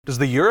Does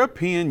the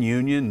European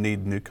Union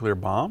need nuclear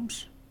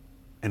bombs?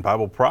 In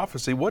Bible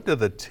prophecy, what do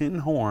the 10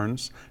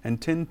 horns and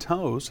 10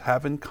 toes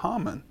have in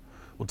common?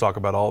 We'll talk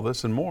about all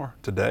this and more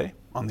today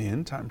on the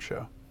End Time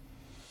Show.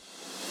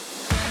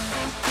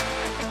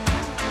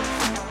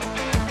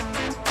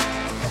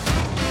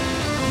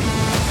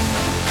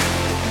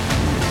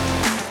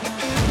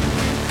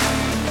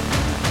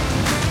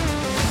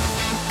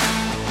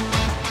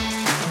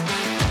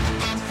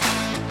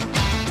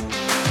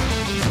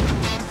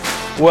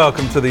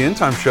 Welcome to the End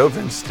Time Show.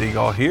 Vince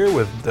Stegall here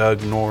with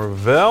Doug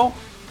Norvell.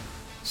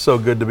 So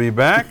good to be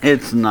back.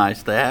 It's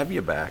nice to have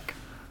you back.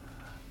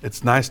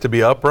 It's nice to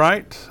be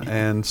upright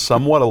and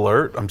somewhat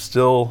alert.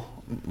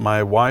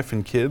 My wife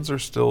and kids are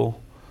still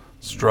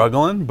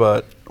struggling,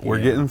 but we're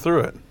getting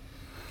through it.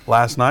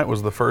 Last night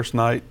was the first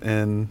night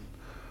in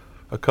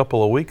a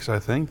couple of weeks, I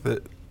think,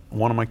 that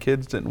one of my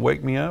kids didn't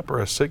wake me up or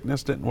a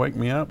sickness didn't wake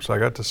me up. So I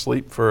got to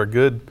sleep for a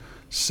good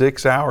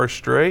 6 hours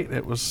straight.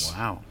 It was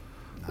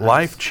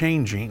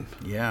life-changing.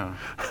 Yeah,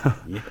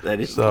 that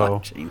is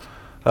life-changing.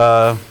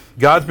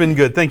 God's been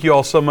good. Thank you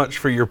all so much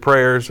for your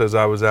prayers as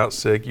I was out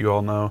sick. You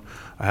all know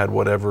I had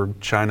whatever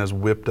China's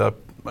whipped up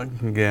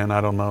again.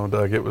 I don't know,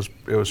 Doug. It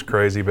was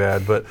crazy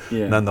bad, but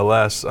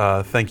nonetheless,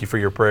 thank you for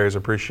your prayers.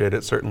 Appreciate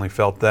it. Certainly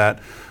felt that.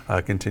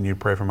 Continue to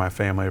pray for my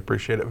family.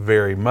 Appreciate it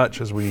very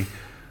much as we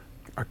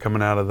are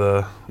coming out of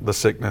the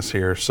sickness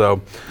here.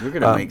 So you're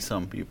going to make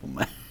some people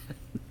mad.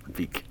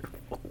 Be careful.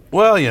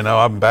 Well, you know,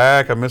 I'm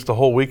back. I missed a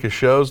whole week of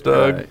shows,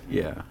 Doug.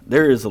 Yeah,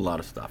 there is a lot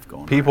of stuff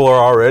going on. People are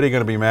already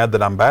going to be mad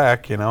that I'm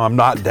back. You know, I'm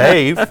not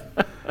Dave.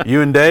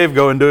 You and Dave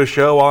go and do a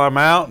show while I'm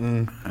out,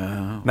 and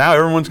now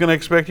everyone's going to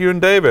expect you and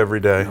Dave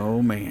every day.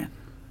 Oh, man.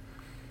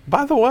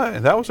 By the way,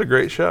 that was a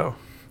great show.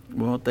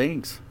 Well,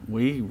 thanks.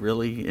 We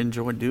really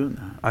enjoyed doing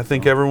that. I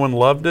think everyone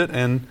loved it,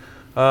 and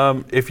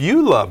if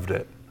you loved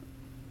it,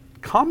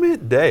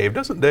 comment Dave.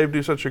 Doesn't Dave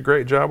do such a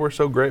great job? We're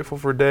so grateful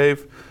for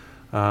Dave.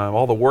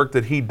 All the work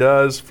that he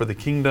does for the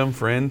kingdom,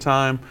 for End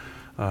Time.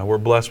 We're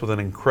blessed with an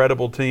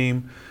incredible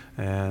team,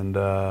 and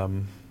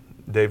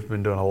Dave's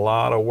been doing a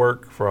lot of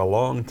work for a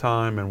long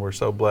time, and we're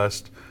so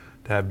blessed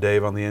to have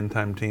Dave on the End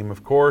Time team,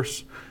 of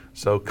course.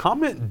 So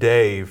comment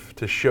Dave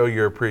to show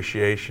your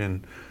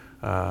appreciation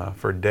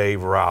for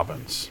Dave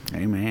Robbins.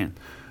 Amen.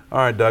 All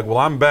right, Doug. Well,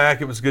 I'm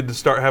back. It was good to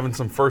start having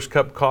some First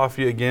Cup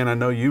coffee again. I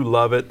know you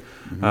love it.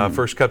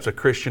 First Cup's a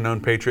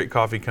Christian-owned Patriot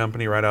Coffee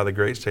Company right out of the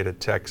great state of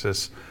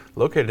Texas.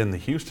 Located in the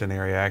Houston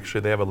area,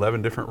 actually. They have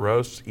 11 different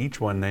roasts,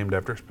 each one named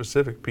after a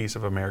specific piece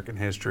of American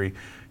history.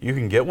 You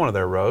can get one of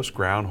their roasts,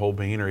 ground, whole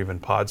bean, or even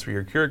pods for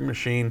your Keurig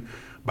machine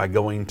by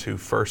going to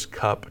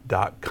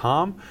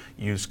firstcup.com.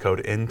 Use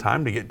code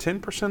ENDTIME to get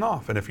 10%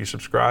 off. And if you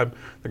subscribe,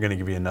 they're going to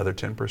give you another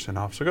 10%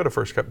 off. So go to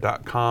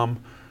firstcup.com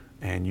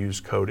and use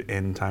code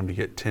ENDTIME to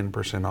get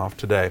 10% off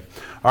today.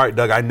 All right,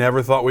 Doug, I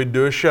never thought we'd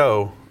do a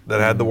show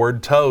that had the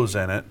word toes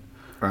in it.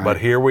 Right. But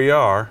here we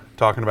are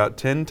talking about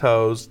 10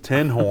 toes,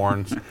 10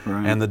 horns,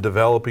 and the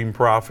developing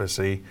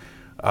prophecy.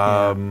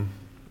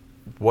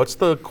 What's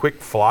the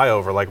quick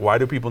flyover? Like, why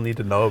do people need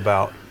to know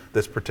about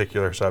this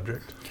particular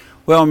subject?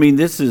 Well, I mean,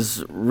 this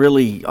is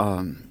really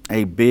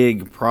a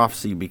big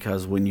prophecy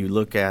because when you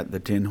look at the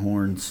 10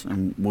 horns,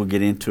 and we'll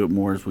get into it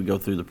more as we go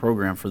through the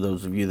program for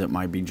those of you that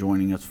might be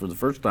joining us for the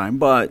first time.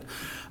 But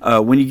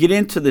when you get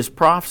into this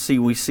prophecy,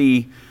 we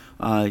see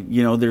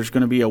there's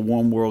going to be a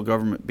one world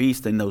government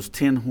beast, and those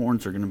 10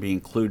 horns are going to be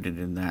included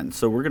in that. And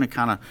so we're going to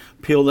kind of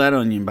peel that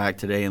onion back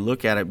today and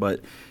look at it. But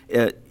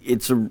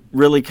it's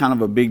really kind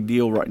of a big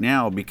deal right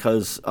now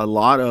because a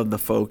lot of the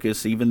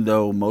focus, even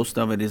though most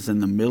of it is in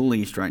the Middle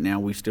East right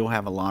now, we still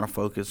have a lot of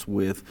focus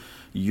with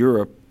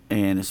Europe,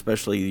 and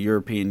especially the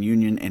European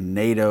Union and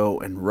NATO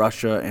and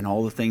Russia and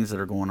all the things that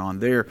are going on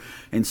there.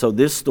 And so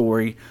this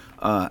story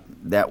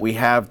that we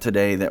have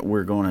today that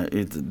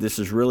this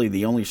is really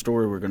the only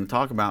story we're going to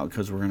talk about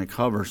because we're going to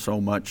cover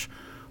so much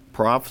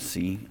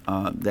prophecy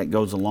that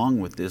goes along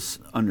with this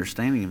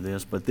understanding of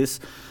this. But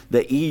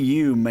the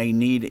EU may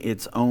need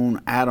its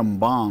own atom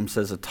bomb,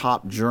 says a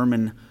top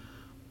German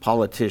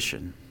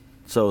politician.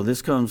 So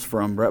this comes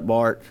from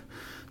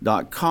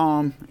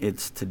Breitbart.com.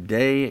 It's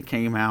today it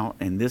came out,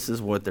 and this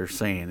is what they're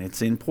saying.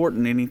 It's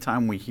important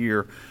anytime we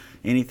hear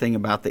anything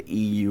about the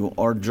EU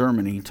or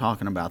Germany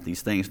talking about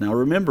these things. Now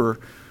remember,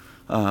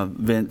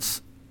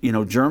 Vince,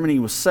 Germany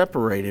was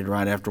separated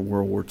right after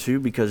World War II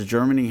because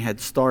Germany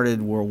had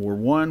started World War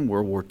I,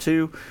 World War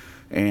II,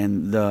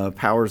 and the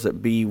powers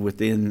that be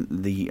within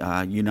the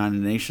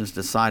United Nations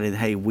decided,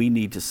 hey, we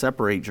need to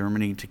separate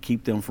Germany to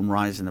keep them from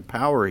rising to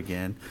power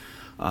again.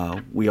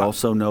 We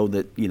also know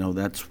that,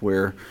 that's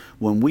where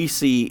when we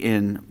see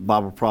in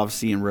Bible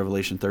prophecy in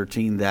Revelation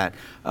 13 that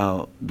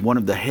one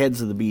of the heads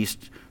of the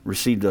beast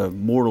received a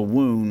mortal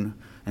wound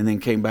and then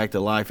came back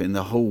to life and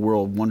the whole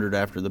world wondered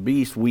after the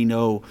beast, we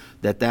know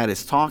that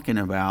is talking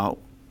about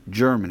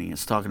Germany.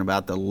 It's talking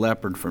about the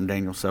leopard from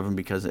Daniel 7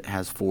 because it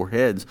has 4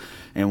 heads.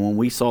 And when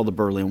we saw the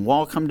Berlin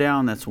Wall come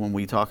down, that's when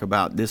we talk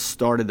about this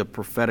started the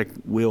prophetic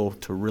will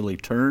to really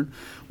turn.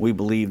 We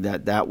believe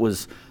that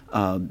was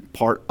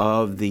part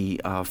of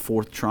the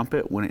fourth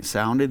trumpet when it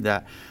sounded,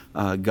 that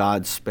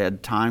God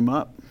sped time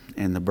up.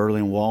 And the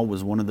Berlin Wall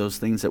was one of those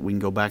things that we can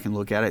go back and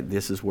look at it.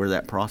 This is where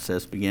that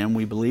process began,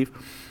 we believe.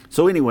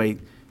 So anyway,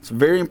 it's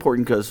very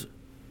important because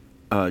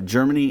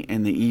Germany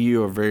and the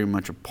EU are very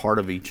much a part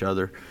of each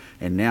other.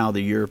 And now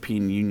the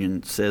European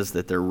Union says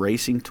that they're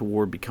racing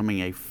toward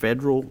becoming a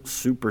federal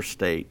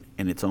superstate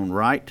in its own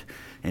right,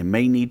 and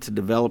may need to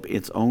develop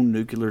its own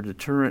nuclear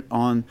deterrent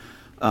and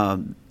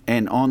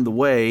on the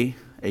way,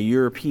 a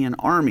European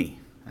army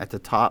at the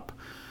top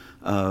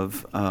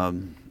of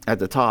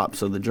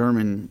So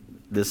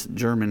this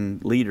German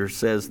leader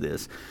says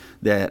this,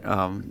 that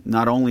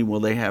not only will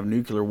they have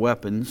nuclear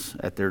weapons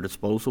at their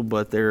disposal,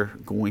 but they're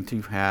going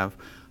to have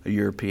a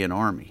European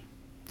army.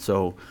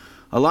 So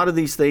a lot of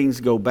these things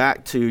go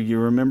back to, you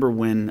remember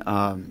when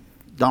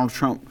Donald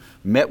Trump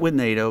met with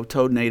NATO,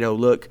 told NATO,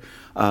 look,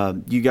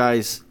 you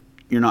guys,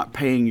 you're not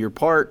paying your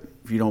part.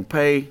 If you don't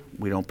pay,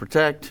 we don't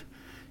protect.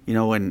 You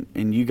know, and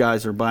you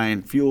guys are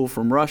buying fuel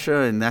from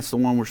Russia, and that's the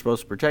one we're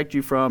supposed to protect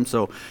you from.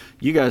 So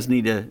you guys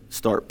need to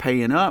start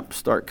paying up,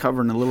 start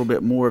covering a little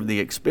bit more of the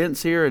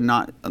expense here and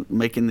not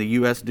making the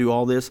U.S. do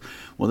all this.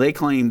 Well, they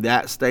claim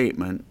that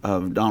statement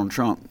of Donald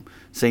Trump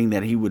saying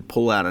that he would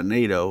pull out of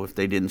NATO if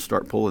they didn't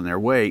start pulling their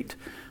weight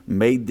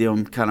made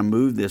them kind of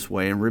move this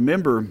way. And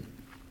remember,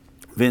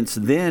 Vince,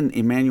 then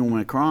Emmanuel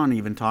Macron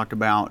even talked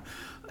about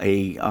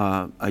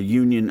a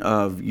union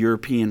of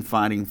European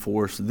fighting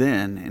force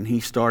then, and he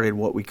started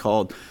what we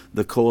called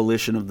the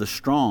Coalition of the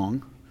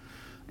Strong,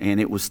 and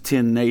it was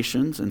 10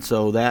 nations, and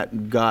so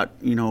that got,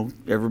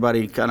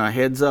 everybody kind of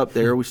heads up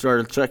there. We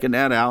started checking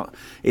that out.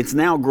 It's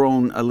now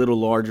grown a little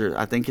larger.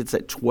 I think it's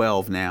at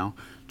 12 now,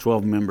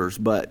 12 members,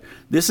 but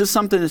this is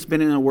something that's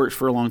been in the works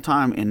for a long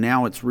time, and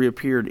now it's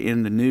reappeared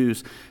in the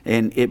news,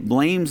 and it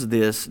blames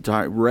this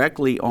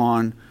directly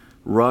on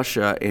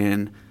Russia.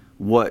 And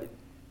what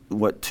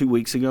 2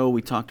 weeks ago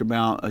we talked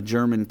about a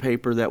German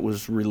paper that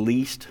was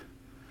released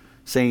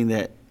saying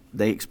that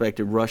they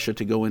expected Russia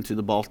to go into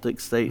the Baltic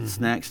states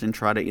next and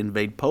try to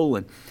invade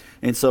Poland.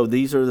 And so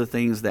these are the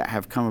things that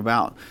have come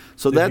about.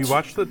 So Did you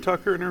watch the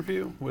Tucker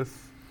interview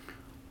with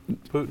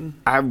Putin?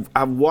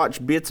 I've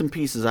watched bits and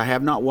pieces. I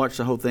have not watched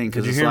the whole thing.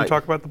 Did you hear him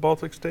talk about the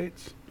Baltic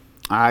states?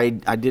 I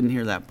didn't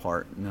hear that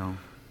part, no.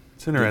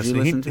 It's interesting.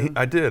 Did you listen to it?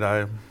 I did.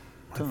 I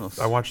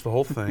watched the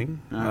whole thing.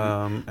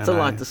 It's a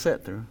lot to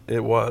sit through.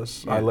 It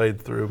was. Yeah. I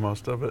laid through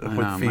most of it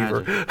with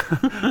fever.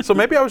 Imagine. So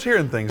maybe I was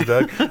hearing things,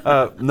 Doug.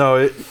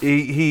 No,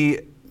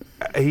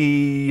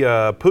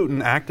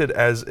 Putin acted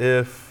as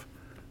if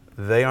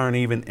they aren't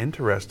even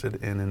interested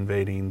in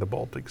invading the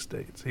Baltic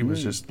states. He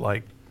was just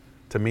like,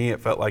 to me, it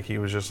felt like he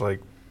was just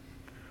like,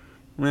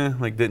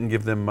 didn't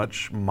give them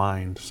much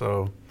mind.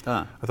 So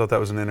I thought that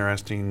was an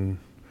interesting.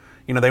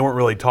 They weren't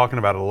really talking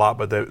about it a lot,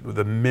 but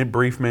the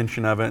brief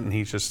mention of it, and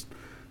he just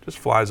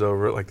flies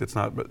over it like it's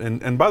not. But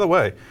and by the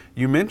way,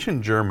 you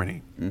mentioned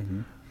Germany,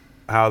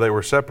 how they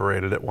were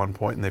separated at one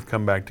point and they've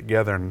come back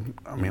together. And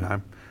I mean,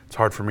 it's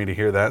hard for me to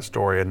hear that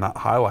story and not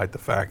highlight the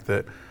fact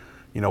that,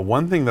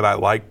 one thing that I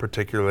like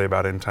particularly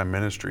about End Time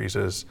Ministries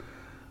is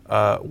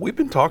we've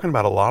been talking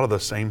about a lot of the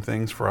same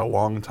things for a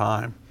long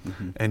time.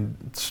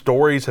 And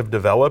stories have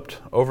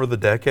developed over the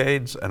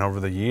decades and over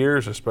the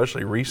years,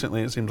 especially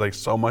recently. It seems like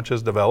so much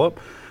has developed.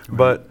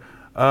 But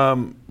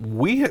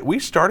we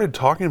started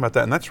talking about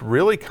that, and that's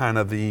really kind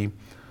of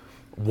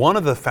one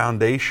of the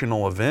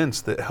foundational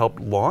events that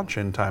helped launch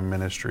End Time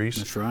Ministries.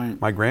 That's right.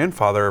 My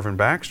grandfather, Irvin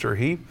Baxter,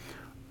 he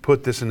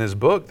put this in his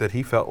book that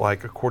he felt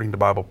like, according to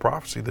Bible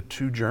prophecy, the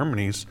two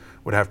Germanys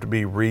would have to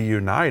be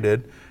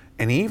reunited.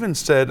 And he even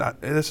said,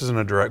 this isn't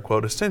a direct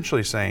quote,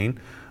 essentially saying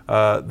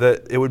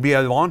that it would be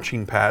a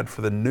launching pad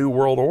for the New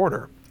World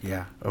Order.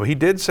 Yeah. He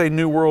did say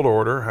New World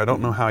Order. I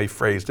don't know how he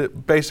phrased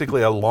it.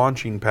 Basically a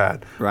launching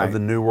pad of the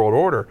New World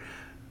Order.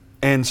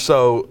 And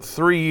so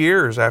 3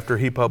 years after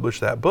he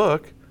published that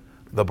book,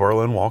 the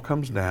Berlin Wall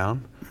comes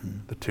down,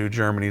 the two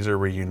Germanys are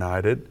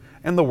reunited,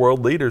 and the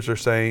world leaders are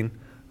saying,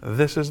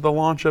 this is the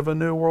launch of a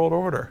new world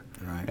order.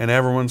 Right. And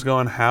everyone's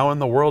going, how in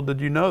the world did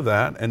you know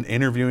that? And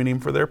interviewing him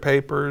for their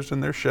papers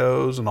and their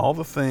shows and all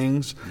the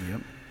things.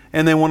 Yep.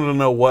 And they wanted to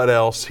know what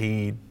else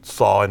he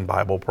saw in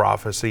Bible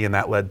prophecy, and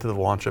that led to the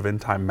launch of End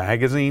Time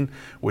Magazine,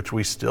 which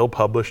we still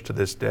publish to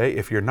this day.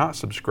 If you're not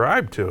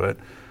subscribed to it,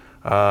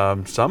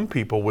 some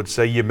people would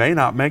say you may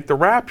not make the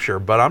rapture,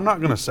 but I'm not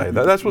going to say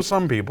that. That's what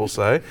some people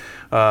say.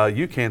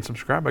 You can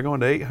subscribe by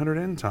going to 800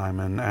 End Time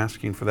and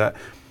asking for that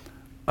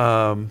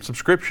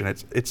subscription.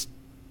 It's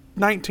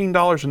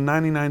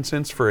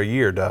 $19.99 for a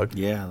year, Doug.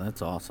 Yeah,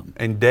 that's awesome.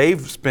 And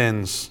Dave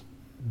spends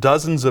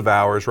dozens of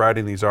hours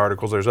writing these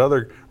articles. There's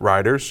other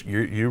writers.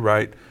 You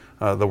write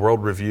the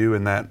World Review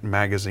in that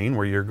magazine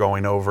where you're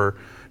going over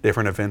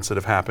different events that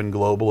have happened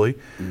globally.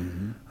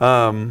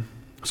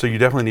 So you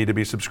definitely need to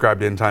be subscribed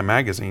to End Time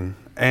Magazine.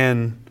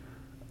 And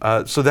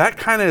so that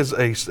kind of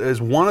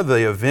is one of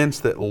the events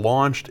that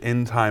launched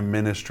End Time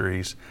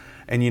Ministries.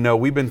 And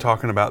we've been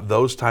talking about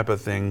those type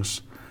of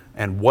things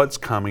and what's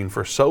coming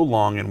for so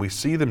long, and we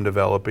see them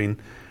developing.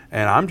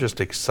 And I'm just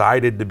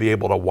excited to be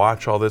able to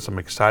watch all this. I'm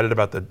excited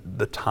about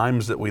the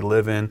times that we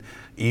live in,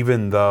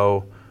 even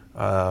though,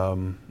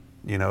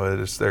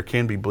 there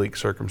can be bleak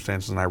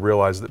circumstances, and I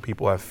realize that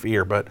people have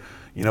fear. But,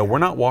 we're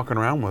not walking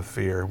around with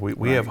fear.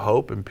 We have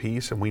hope and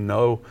peace, and we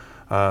know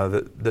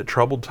that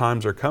troubled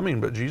times are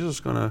coming, but Jesus is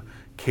going to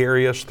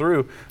carry us through.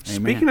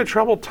 Amen. Speaking of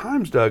troubled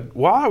times, Doug,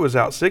 while I was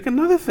out sick,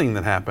 another thing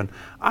that happened,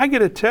 I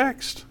get a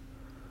text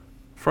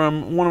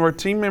from one of our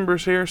team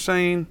members here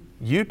saying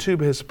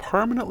YouTube has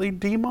permanently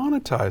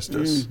demonetized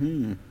us.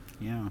 Mm-hmm.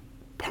 Yeah.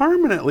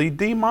 Permanently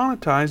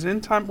demonetized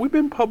End Time. We've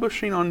been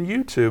publishing on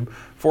YouTube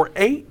for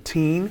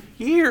 18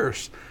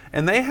 years.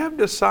 And they have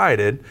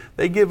decided,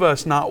 they give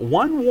us not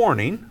one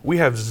warning. We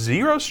have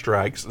 0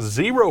 strikes,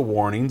 0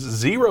 warnings,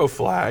 0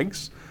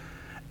 flags.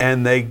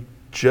 And they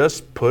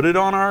just put it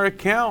on our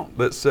account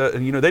that said,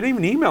 they didn't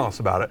even email us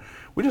about it.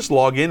 We just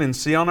log in and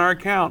see on our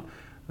account,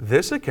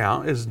 this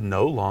account is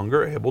no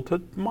longer able to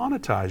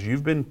monetize.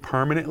 You've been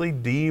permanently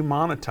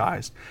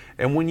demonetized.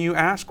 And when you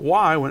ask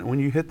why, when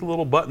you hit the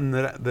little button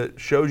that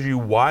shows you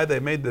why they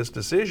made this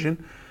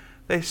decision,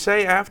 they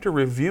say after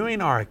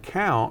reviewing our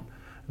account,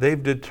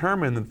 they've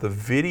determined that the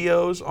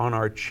videos on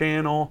our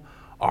channel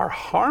are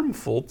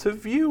harmful to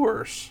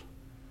viewers.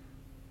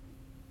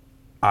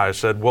 I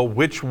said, well,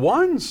 which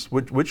ones?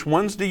 Which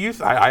ones do you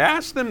I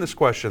asked them this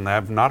question. They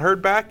have not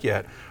heard back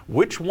yet.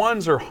 Which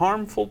ones are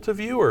harmful to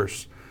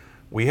viewers?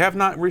 We have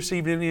not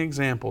received any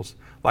examples.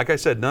 Like I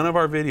said, none of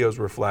our videos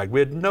were flagged.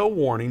 We had no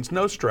warnings,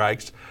 no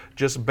strikes,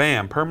 just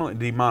bam,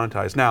 permanently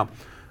demonetized. Now,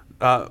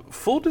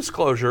 full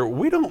disclosure,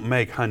 we don't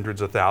make hundreds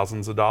of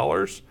thousands of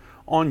dollars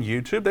on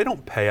YouTube. They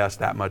don't pay us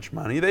that much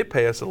money. They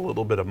pay us a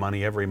little bit of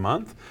money every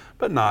month,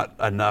 but not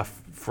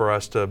enough for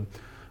us to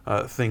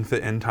think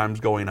that End Time's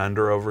going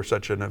under over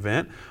such an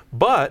event.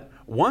 But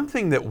one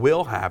thing that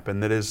will happen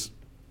that is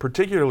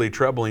particularly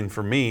troubling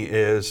for me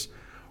is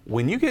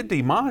when you get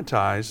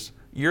demonetized,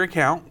 your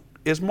account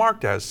is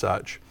marked as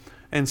such.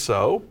 And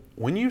so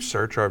when you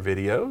search our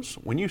videos,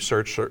 when you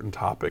search certain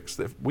topics,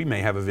 that we may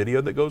have a video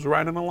that goes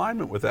right in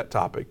alignment with that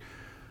topic.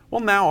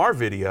 Well, now our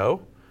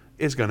video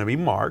is going to be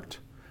marked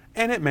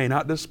and it may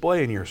not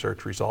display in your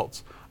search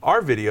results. Our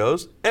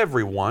videos,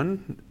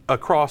 everyone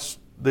across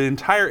the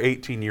entire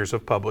 18 years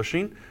of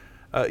publishing,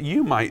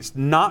 you might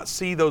not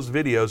see those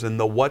videos in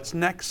the What's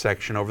Next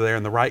section over there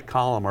in the right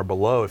column or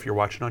below if you're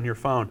watching on your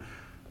phone.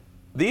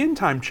 The End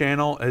Time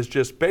channel is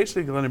just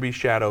basically going to be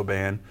shadow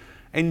banned,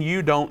 and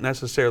you don't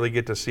necessarily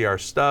get to see our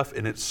stuff,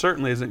 and it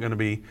certainly isn't going to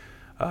be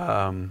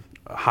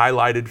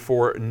highlighted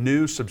for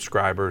new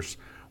subscribers.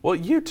 Well,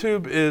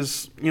 YouTube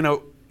is,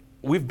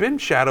 we've been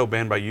shadow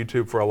banned by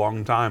YouTube for a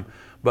long time,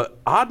 but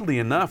oddly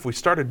enough, we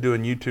started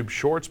doing YouTube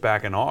Shorts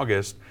back in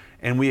August,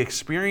 and we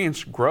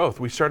experienced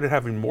growth. We started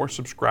having more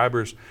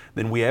subscribers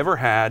than we ever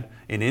had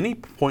in any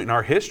point in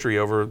our history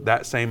over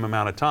that same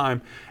amount of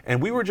time.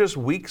 And we were just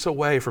weeks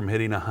away from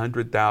hitting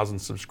 100,000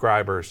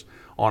 subscribers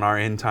on our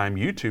End Time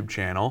YouTube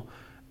channel.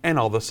 And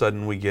all of a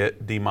sudden we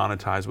get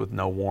demonetized with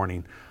no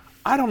warning.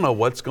 I don't know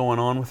what's going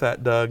on with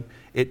that, Doug.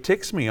 It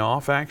ticks me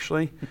off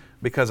actually,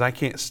 because I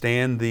can't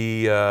stand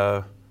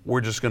the,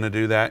 we're just going to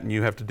do that and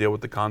you have to deal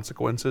with the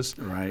consequences.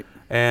 Right.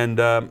 And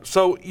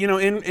so,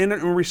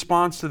 in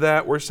response to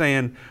that, we're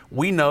saying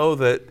we know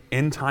that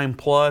End Time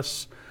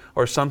Plus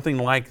or something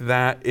like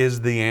that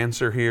is the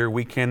answer here.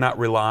 We cannot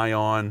rely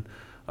on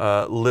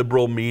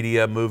liberal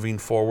media moving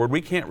forward. We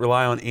can't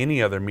rely on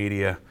any other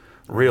media,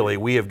 really.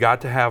 We have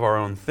got to have our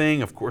own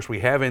thing. Of course,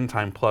 we have End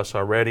Time Plus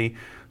already.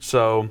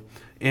 So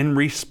in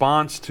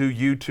response to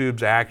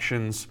YouTube's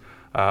actions,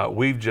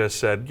 we've just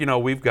said,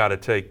 we've got to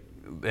take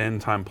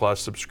End Time Plus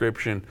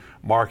subscription,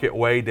 mark it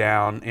way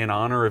down in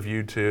honor of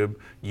YouTube.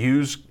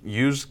 Use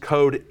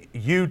code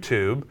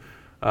YouTube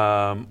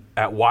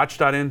at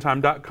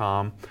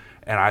watch.endtime.com,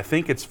 and I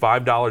think it's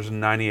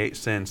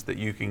 $5.98 that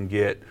you can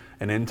get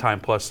an End Time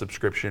Plus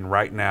subscription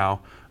right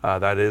now.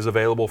 That is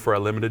available for a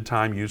limited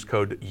time. Use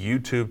code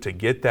YouTube to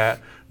get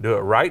that. Do it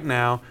right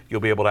now.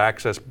 You'll be able to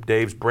access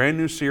Dave's brand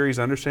new series,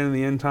 Understanding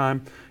the End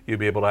Time. You'll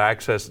be able to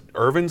access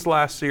Irvin's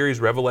last series,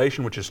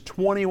 Revelation, which is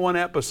 21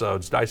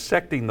 episodes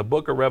dissecting the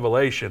book of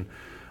Revelation.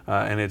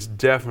 And it's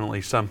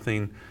definitely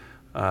something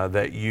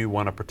that you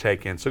want to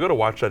partake in. So go to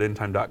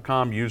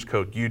watch.endtime.com, use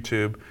code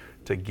YouTube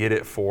to get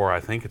it for, I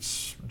think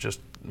it's just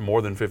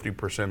more than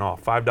 50%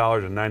 off,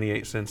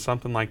 $5.98,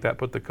 something like that.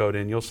 Put the code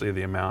in, you'll see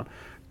the amount.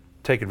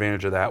 Take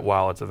advantage of that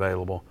while it's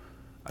available.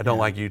 I don't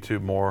like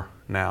YouTube more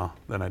now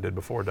than I did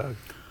before, Doug.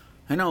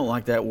 I don't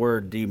like that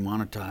word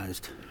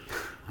demonetized.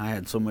 I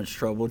had so much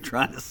trouble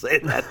trying to say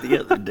that the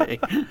other day.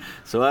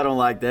 So I don't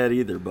like that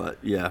either. But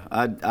yeah,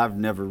 I've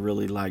never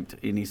really liked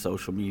any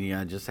social media.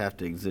 I just have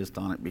to exist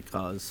on it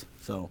because,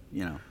 Well,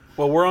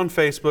 we're on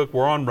Facebook,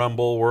 we're on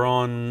Rumble, we're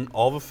on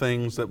all the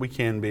things that we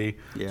can be.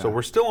 Yeah. So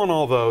we're still on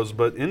all those,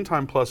 but End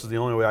Time Plus is the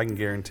only way I can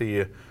guarantee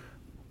you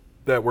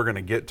that we're going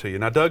to get to you.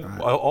 Now,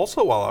 Doug,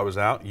 also while I was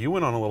out, you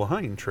went on a little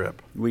hunting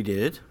trip. We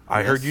did.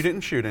 I heard you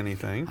didn't shoot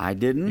anything. I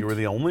didn't. You were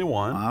the only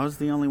one. I was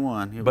the only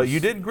one. But you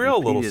did grill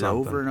a little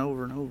something. Over and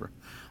over and over.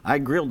 I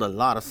grilled a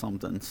lot of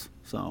somethings,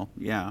 so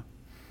yeah.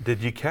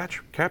 Did you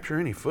capture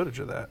any footage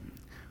of that?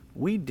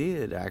 We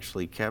did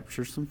actually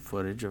capture some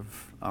footage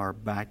of our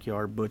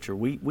backyard butcher.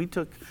 We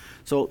took,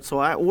 so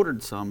I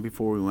ordered some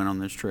before we went on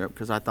this trip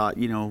because I thought,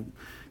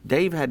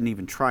 Dave hadn't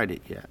even tried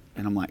it yet.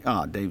 And I'm like,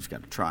 Dave's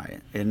got to try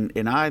it.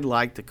 And I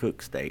like to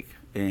cook steak.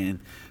 And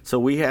so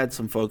we had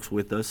some folks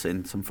with us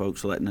and some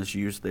folks letting us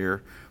use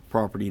their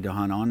property to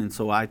hunt on. And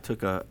so I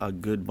took a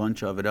good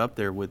bunch of it up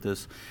there with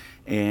us.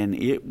 And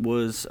it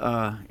was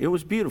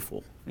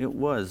beautiful. It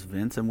was,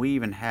 Vince. And we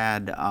even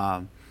had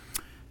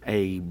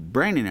a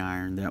branding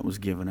iron that was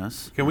given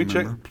us. Can we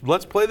check?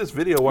 Let's play this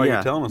video while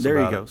you're telling us about it.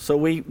 There you go. So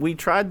we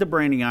tried the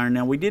branding iron.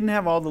 Now, we didn't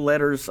have all the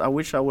letters. I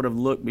wish I would have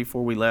looked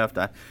before we left.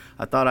 I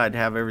thought I'd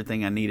have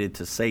everything I needed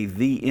to say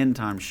the End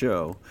Time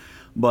Show,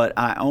 but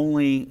I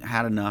only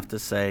had enough to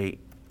say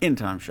End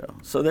Time Show.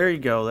 So there you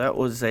go. That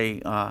was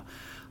I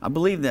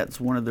believe that's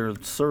one of their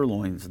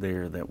sirloins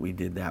there that we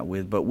did that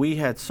with. But we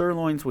had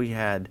sirloins. We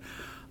had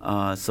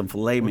some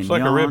filet mignon. Looks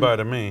like a ribeye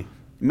to me.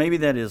 Maybe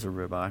that is a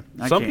ribeye.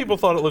 Some people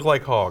thought it looked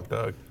like hog,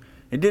 Doug.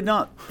 It did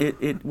not.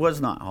 It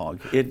was not hog.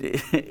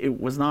 It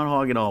was not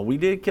hog at all. We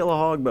did kill a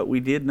hog, but we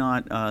did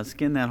not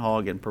skin that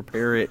hog and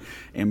prepare it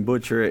and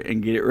butcher it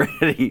and get it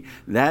ready.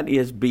 That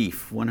is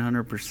beef,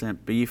 100%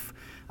 beef.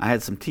 I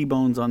had some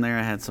T-bones on there.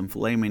 I had some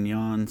filet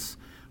mignons.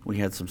 We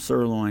had some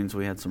sirloins.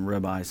 We had some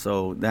ribeye.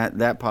 So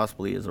that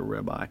possibly is a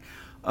ribeye.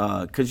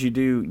 Because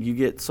you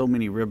get so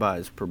many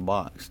ribeyes per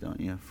box, don't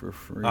you, for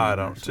free? I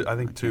don't. I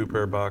think 2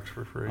 per box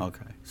for free.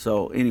 Okay.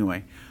 So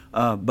anyway,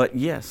 but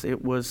yes,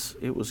 it was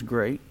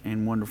great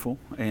and wonderful,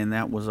 and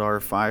that was our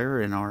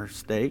fire and our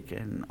steak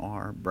and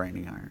our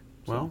branding iron.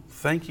 Well,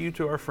 thank you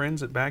to our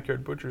friends at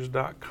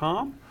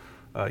backyardbutchers.com.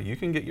 You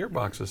can get your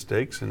box of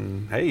steaks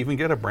and, hey, even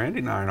get a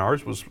branding iron.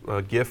 Ours was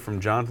a gift from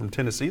John from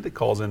Tennessee that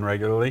calls in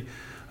regularly.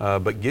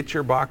 But get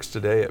your box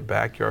today at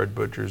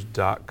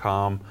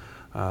backyardbutchers.com.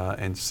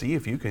 And see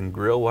if you can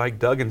grill like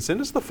Doug, and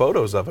send us the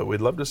photos of it.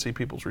 We'd love to see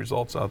people's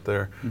results out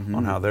there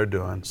on how they're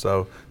doing.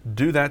 So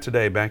do that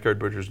today,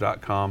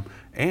 backyardbutchers.com,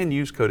 and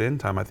use code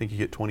ENDTIME. I think you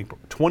get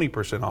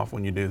 20% off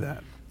when you do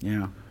that.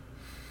 Yeah.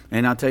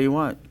 And I'll tell you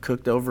what,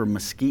 cooked over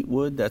mesquite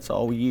wood, that's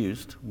all we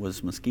used,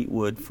 was mesquite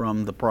wood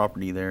from the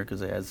property there,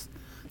 because it has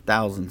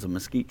thousands of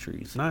mesquite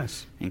trees.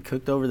 Nice. And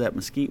cooked over that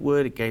mesquite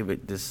wood, it gave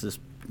it this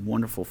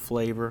wonderful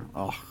flavor.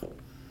 Oh,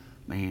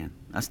 man,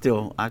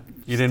 you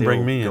didn't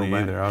bring me any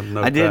either.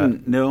 I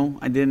didn't,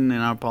 and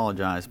I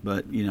apologize.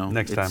 But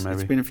next time maybe.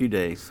 It's been a few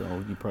days, so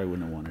you probably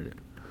wouldn't have wanted it.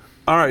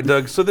 All right,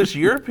 Doug. So this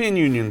European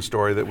Union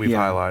story that we've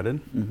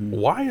highlighted,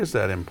 why is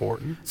that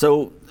important?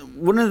 So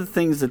one of the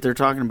things that they're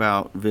talking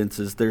about, Vince,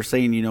 is they're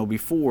saying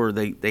before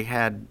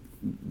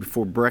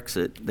before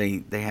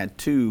Brexit, they had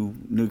 2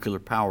 nuclear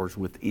powers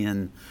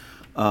within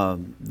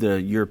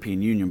the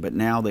European Union, but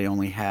now they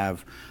only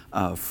have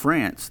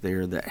France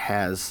there that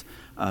has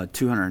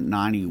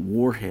 290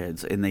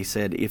 warheads, and they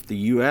said if the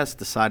U.S.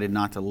 decided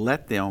not to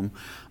let them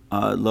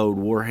load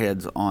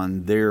warheads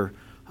on their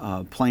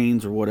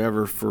planes or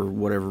whatever for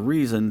whatever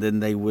reason,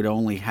 then they would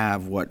only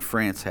have what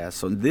France has.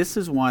 So this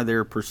is why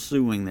they're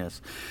pursuing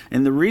this.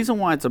 And the reason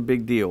why it's a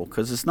big deal,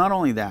 because it's not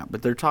only that,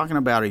 but they're talking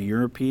about a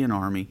European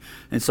army.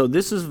 And so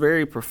this is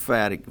very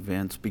prophetic,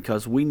 Vince,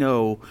 because we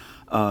know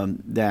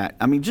that,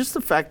 just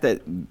the fact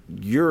that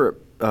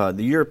Europe,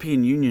 the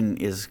European Union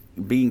is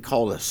being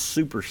called a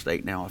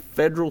superstate now, a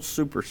federal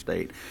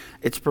superstate.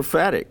 It's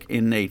prophetic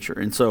in nature.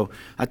 And so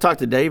I talked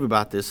to Dave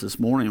about this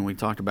morning, and we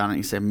talked about it, and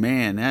he said,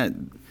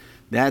 man,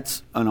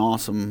 that's an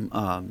awesome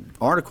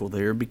article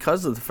there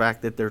because of the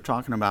fact that they're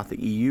talking about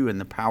the EU and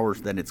the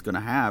powers that it's going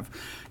to have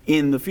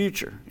in the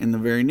future, in the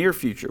very near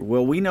future.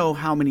 Well, we know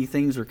how many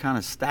things are kind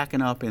of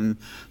stacking up in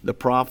the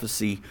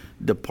prophecy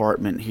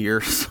department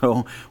here.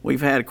 So we've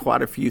had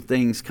quite a few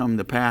things come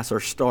to pass or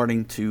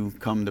starting to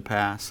come to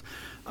pass.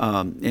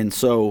 And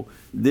so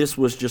this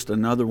was just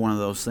another one of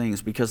those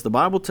things, because the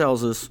Bible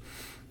tells us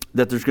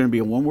that there's going to be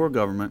a one world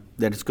government,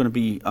 that it's going to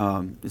be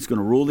it's going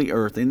to rule the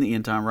earth in the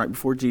end time right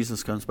before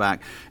Jesus comes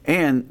back,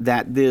 and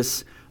that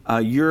this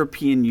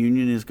European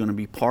Union is going to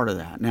be part of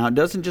that. Now, it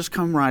doesn't just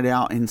come right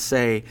out and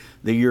say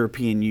the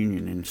European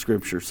Union in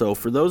Scripture. So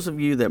for those of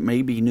you that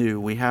may be new,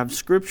 we have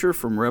Scripture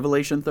from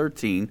Revelation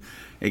 13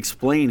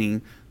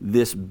 explaining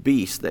this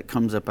beast that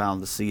comes up out of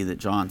the sea that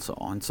John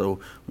saw. And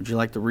so would you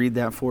like to read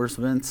that for us,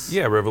 Vince?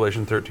 Yeah,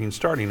 Revelation 13,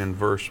 starting in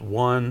verse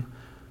 1.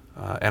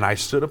 And I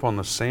stood upon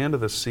the sand of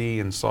the sea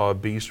and saw a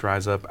beast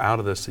rise up out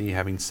of the sea,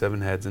 having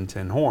 7 heads and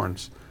 10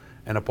 horns.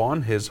 And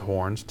upon his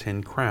horns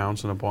 10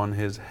 crowns, and upon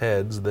his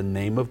heads the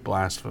name of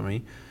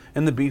blasphemy.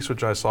 And the beast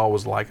which I saw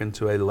was like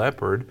unto a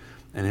leopard,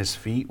 and his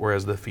feet were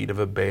as the feet of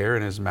a bear,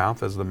 and his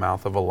mouth as the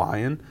mouth of a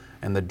lion.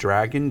 And the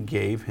dragon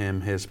gave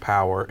him his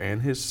power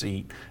and his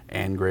seat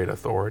and great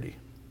authority.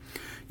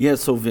 Yeah,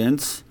 so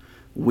Vince,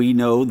 we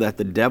know that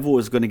the devil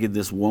is going to give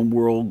this one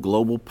world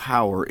global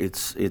power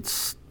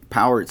its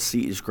power, its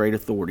seat, its great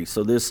authority.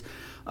 So this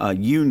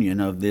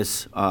union of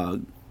this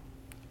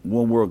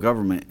one world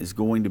government is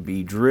going to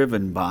be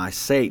driven by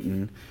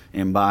Satan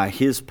and by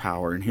his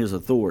power and his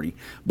authority.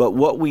 But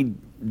what we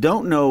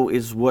don't know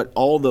is what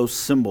all those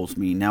symbols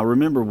mean. Now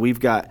remember, we've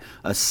got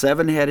a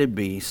 7-headed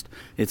beast.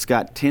 It's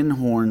got 10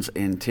 horns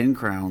and 10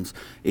 crowns.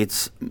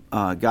 It's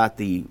got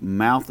the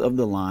mouth of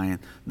the lion,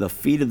 the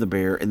feet of the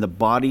bear, and the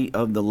body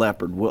of the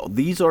leopard. Well,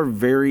 these are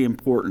very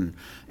important.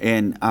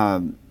 And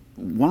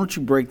why don't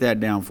you break that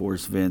down for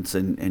us, Vince,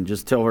 and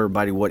just tell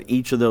everybody what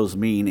each of those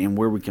mean and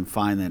where we can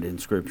find that in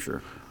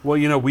Scripture.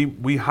 Well,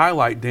 we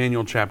highlight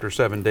Daniel chapter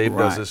 7. Dave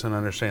Right. does this in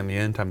Understand the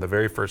End Time. The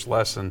very first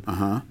lesson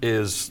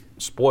is,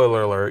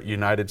 spoiler alert,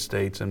 United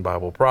States and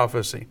Bible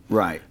prophecy.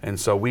 Right. And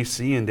so we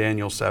see in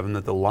Daniel 7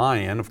 that the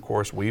lion, of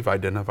course, we've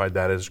identified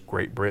that as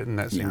Great Britain.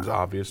 That seems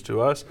obvious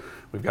to us.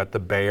 We've got the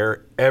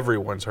bear.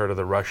 Everyone's heard of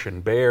the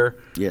Russian bear.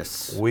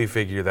 Yes. We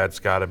figure that's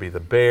got to be the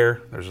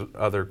bear. There's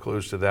other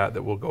clues to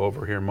that we'll go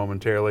over here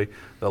momentarily.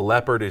 The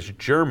leopard is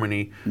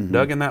Germany.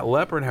 Doug, and that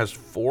leopard has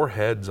 4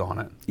 heads on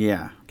it.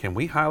 Yeah. Can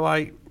we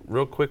highlight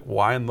real quick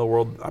why in the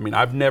world? I mean,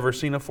 I've never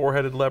seen a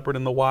 4-headed leopard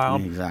in the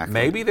wild. Exactly.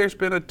 Maybe there's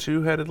been a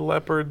 2-headed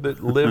leopard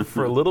that lived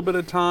for a little bit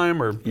of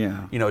time, or a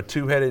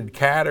 2-headed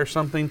cat or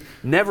something.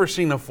 Never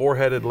seen a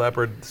 4-headed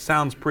leopard.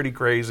 Sounds pretty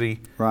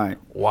crazy. Right.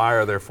 Why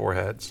are there 4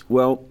 heads?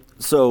 Well,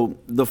 so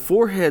the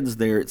 4 heads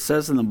there, it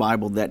says in the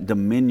Bible that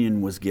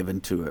dominion was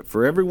given to it.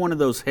 For every one of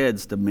those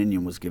heads,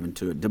 dominion was given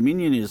to it.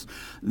 Dominion is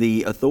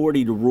the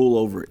authority to rule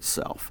over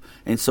itself.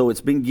 And so it's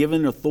been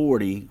given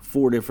authority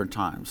 4 different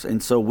times.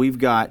 And so we've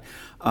got...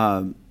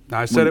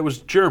 I said it was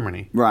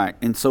Germany. Right.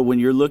 And so when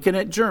you're looking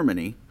at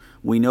Germany,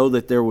 we know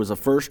that there was a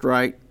First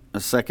Reich, a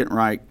Second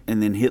Reich,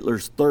 and then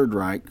Hitler's Third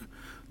Reich.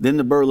 Then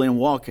the Berlin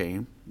Wall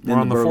came. We're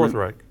on the Fourth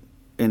Reich.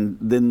 And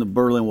then the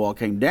Berlin Wall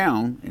came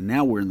down, and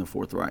now we're in the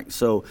Fourth Reich.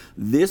 So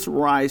this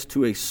rise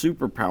to a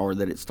superpower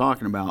that it's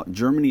talking about,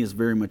 Germany is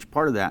very much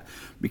part of that,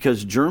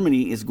 because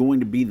Germany is going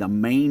to be the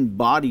main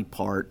body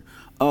part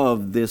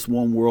of this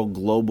one world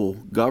global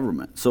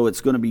government. So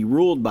it's going to be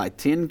ruled by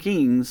 10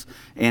 kings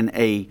and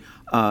a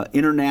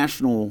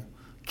international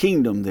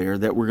kingdom there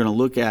that we're going to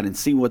look at and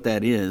see what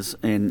that is.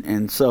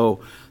 And so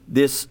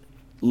this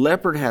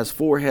leopard has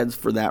 4 heads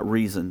for that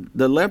reason.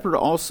 The leopard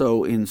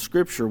also in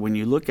Scripture, when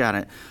you look at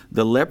it,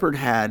 the leopard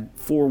had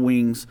 4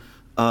 wings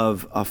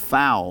of a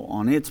fowl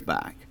on its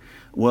back.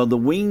 Well, the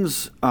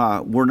wings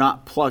were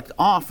not plucked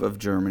off of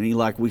Germany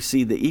like we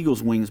see the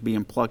eagle's wings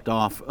being plucked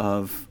off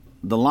of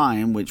the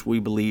lion, which we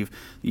believe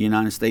the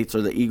United States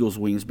are the eagle's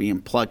wings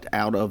being plucked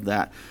out of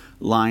that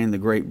lion, the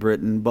Great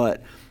Britain.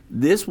 But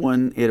this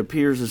one, it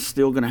appears, is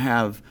still going to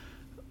have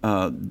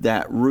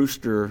that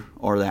rooster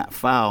or that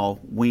fowl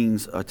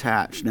wings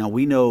attached. Now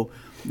we know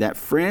that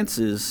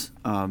France's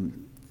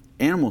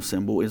animal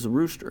symbol is a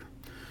rooster.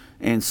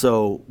 And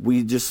so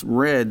we just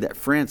read that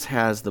France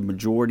has the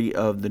majority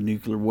of the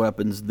nuclear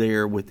weapons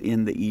there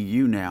within the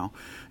EU now.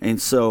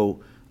 And so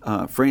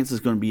France is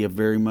going to be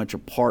very much a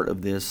part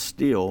of this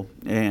still.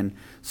 And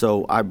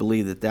so I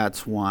believe that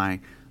that's why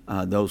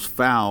those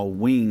fowl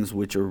wings,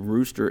 which a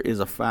rooster is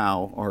a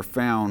fowl, are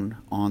found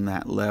on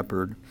that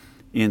leopard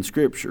in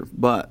Scripture.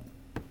 But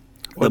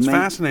what's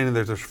fascinating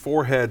is there's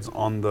 4 heads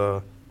on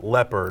the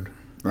leopard,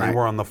 Right. and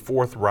we're on the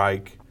Fourth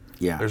Reich.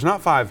 Yeah. There's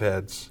not 5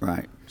 heads.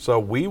 Right. So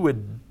we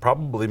would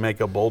probably make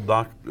a bold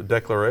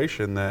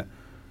declaration that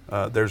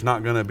there's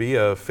not going to be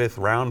a 5th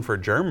round for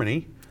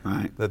Germany.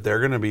 Right. That they're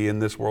going to be in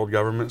this world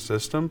government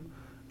system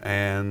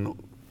and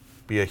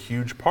be a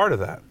huge part of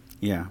that.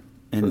 Yeah.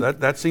 So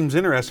that seems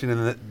interesting,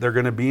 in that they're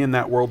going to be in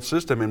that world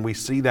system, and we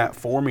see that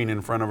forming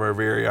in front of our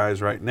very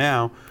eyes right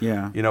now.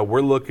 Yeah. We're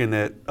looking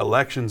at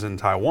elections in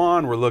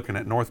Taiwan. We're looking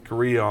at North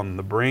Korea on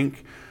the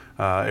brink,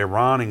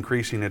 Iran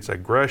increasing its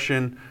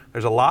aggression.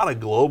 There's a lot of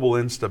global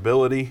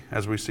instability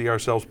as we see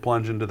ourselves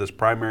plunge into this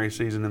primary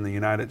season in the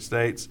United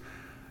States.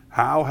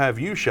 How have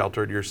you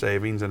sheltered your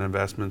savings and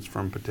investments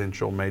from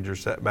potential major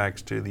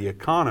setbacks to the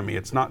economy?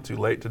 It's not too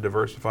late to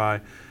diversify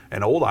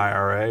an old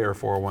IRA or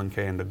 401k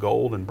into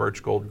gold, and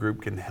Birch Gold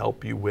Group can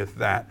help you with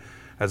that.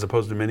 As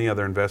opposed to many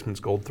other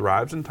investments, gold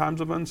thrives in times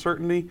of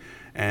uncertainty,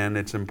 and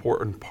it's an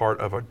important part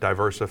of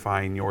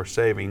diversifying your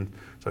saving.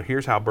 So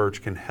here's how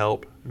Birch can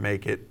help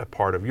make it a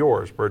part of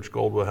yours. Birch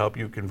Gold will help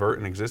you convert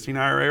an existing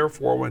IRA or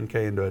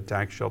 401k into a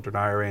tax-sheltered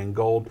IRA in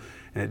gold,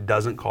 and it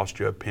doesn't cost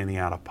you a penny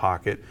out of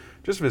pocket.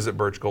 Just visit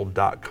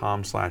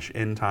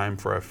birchgold.com/endtime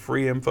for a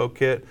free info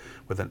kit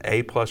with an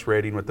A+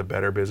 rating with the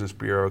Better Business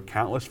Bureau,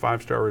 countless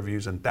 5-star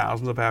reviews, and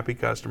thousands of happy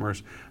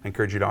customers. I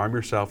encourage you to arm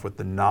yourself with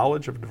the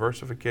knowledge of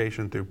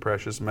diversification through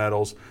precious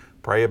metals.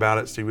 Pray about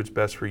it, see what's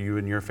best for you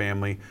and your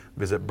family.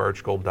 Visit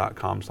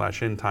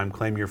birchgold.com/endtime,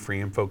 claim your free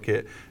info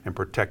kit, and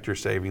protect your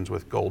savings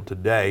with gold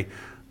today.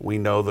 We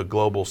know the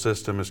global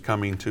system is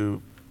coming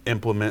to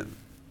implement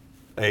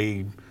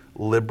a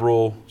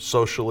liberal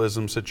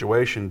socialism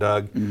situation,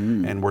 Doug,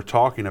 and we're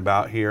talking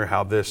about here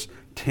how this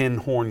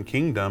 10-horn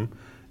kingdom,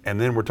 and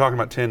then we're talking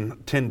about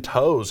 10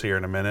 toes here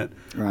in a minute,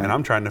 Right. and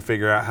I'm trying to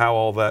figure out how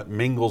all that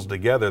mingles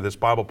together. This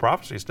Bible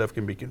prophecy stuff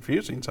can be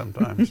confusing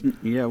sometimes.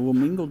 Yeah, well,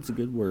 mingled's a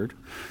good word.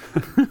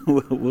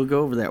 We'll go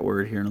over that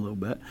word here in a little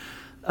bit.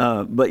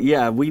 But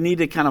yeah, we need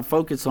to kind of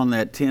focus on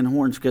that 10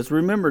 horns, because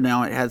remember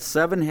now it has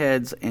 7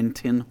 heads and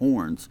 10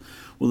 horns.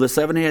 Well, the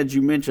 7 heads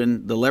you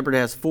mentioned, the leopard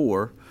has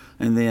 4,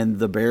 and then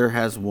the bear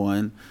has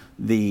 1,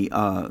 the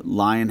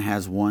lion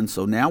has 1.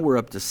 So now we're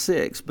up to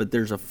 6, but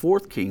there's a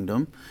 4th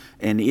kingdom,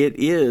 and it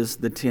is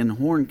the 10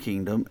 horn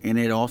kingdom, and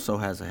it also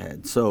has a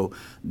head. So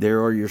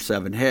there are your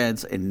 7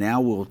 heads, and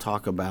now we'll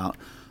talk about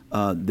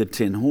the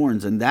 10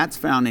 horns, and that's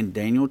found in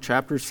Daniel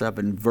chapter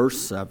 7, verse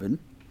 7.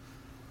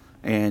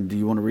 And do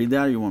you want to read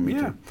that, or you want me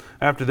to?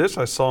 After this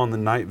I saw in the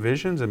night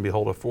visions, and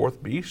behold, a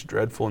 4th beast,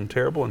 dreadful and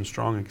terrible and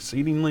strong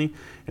exceedingly.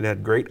 It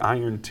had great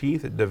iron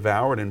teeth. It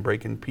devoured and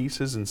brake in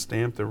pieces and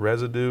stamped the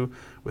residue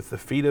with the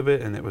feet of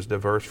it, and it was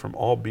diverse from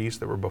all beasts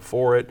that were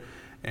before it,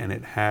 and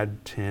it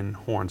had 10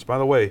 horns. By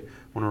the way, I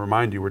want to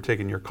remind you, we're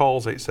taking your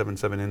calls.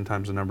 877 End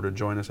Time's the number to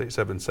join us,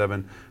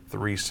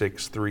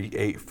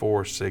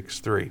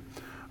 877-363-8463.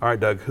 All right,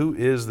 Doug, who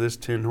is this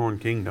 10-horn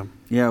kingdom?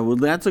 Yeah, well,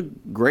 that's a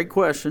great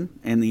question,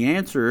 and the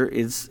answer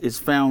is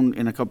found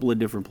in a couple of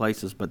different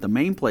places, but the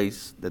main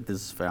place that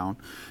this is found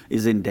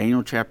is in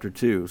Daniel chapter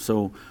 2.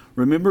 So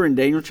remember, in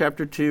Daniel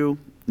chapter 2,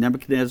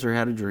 Nebuchadnezzar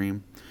had a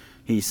dream.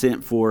 He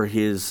sent for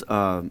his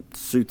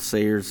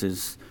soothsayers,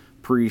 his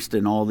priest,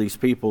 and all these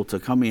people to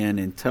come in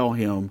and tell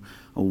him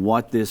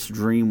what this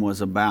dream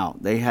was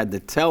about. They had to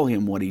tell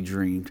him what he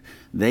dreamed.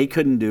 They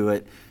couldn't do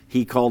it.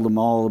 He called them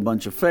all a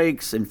bunch of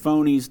fakes and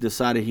phonies,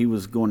 decided he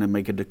was going to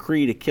make a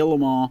decree to kill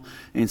them all,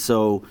 and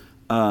so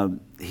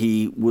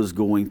he was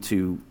going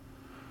to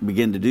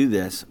begin to do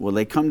this. Well,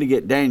 they come to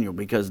get Daniel,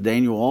 because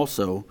Daniel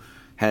also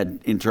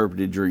had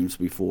interpreted dreams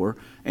before,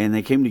 and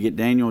they came to get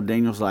Daniel.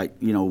 Daniel's like,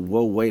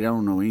 whoa, wait, I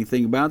don't know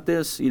anything about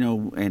this,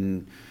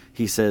 and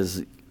he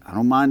says, I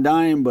don't mind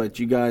dying, but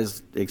you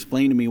guys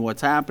explain to me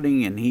what's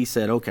happening. And he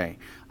said, okay,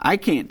 I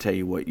can't tell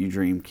you what you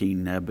dreamed,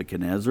 King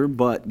Nebuchadnezzar,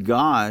 but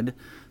God,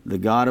 the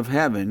God of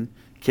heaven,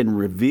 can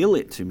reveal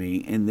it to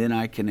me, and then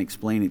I can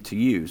explain it to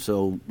you.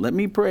 So let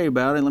me pray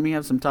about it. Let me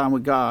have some time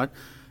with God,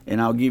 and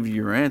I'll give you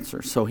your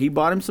answer. So he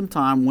bought him some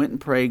time, went and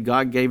prayed.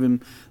 God gave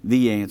him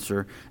the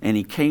answer, and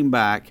he came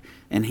back,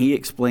 and he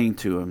explained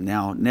to him.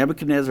 Now,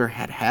 Nebuchadnezzar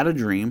had a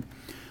dream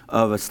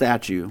of a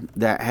statue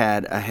that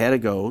had a head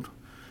of gold.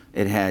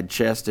 It had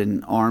chest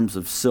and arms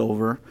of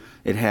silver.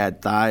 It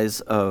had thighs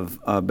of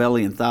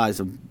belly and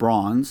thighs of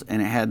bronze,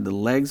 and it had the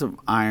legs of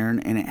iron,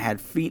 and it had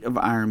feet of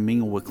iron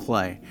mingled with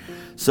clay.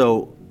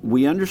 So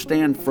we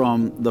understand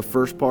from the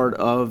first part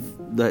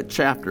of the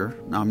chapter,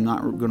 now I'm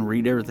not going to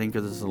read everything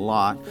because it's a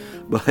lot,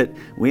 but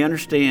we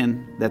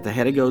understand that the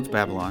head of gold's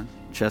Babylon,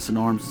 chest and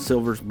arms of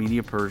silver is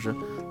Media Persia,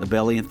 the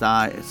belly and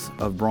thighs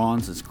of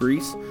bronze is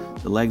Greece,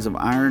 the legs of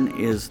iron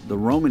is the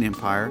Roman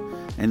Empire,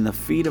 and the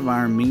feet of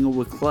iron mingled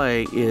with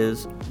clay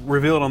is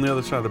revealed on the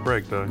other side of the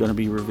break, Doug. Going to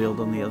be revealed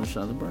on the other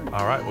side of the break.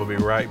 All right, we'll be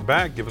right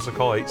back. Give us a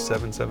call,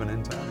 877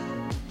 End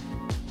Time.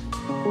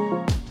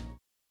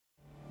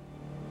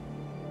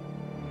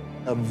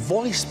 A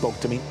voice spoke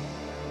to me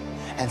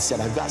and said,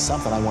 I've got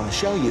something I want to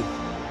show you.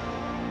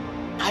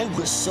 I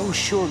was so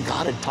sure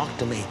God had talked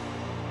to me,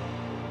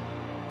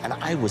 and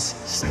I was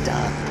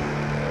stunned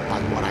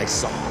by what I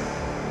saw.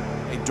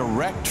 A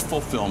direct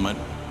fulfillment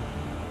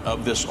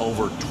of this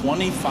over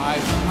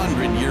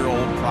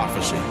 2,500-year-old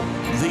prophecy.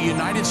 The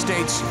United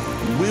States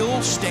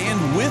will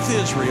stand with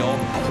Israel.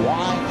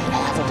 Why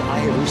haven't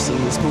I ever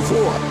seen this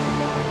before?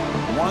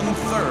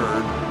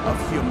 1/3 of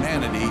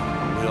humanity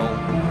will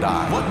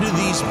die. What do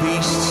these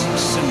beasts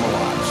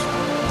symbolize?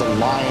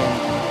 The lion,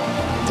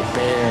 the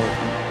bear,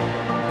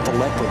 the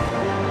leopard.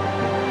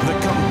 The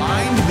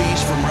combined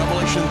beast from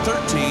Revelation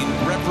 13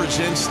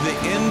 represents the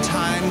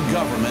end-time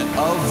government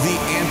of the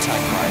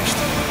Antichrist.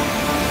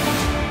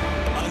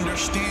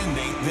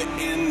 Understanding the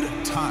end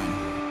time.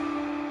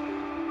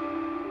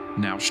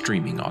 Now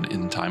streaming on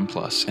Endtime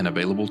Plus and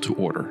available to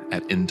order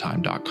at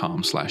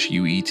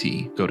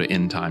endtime.com/UET. Go to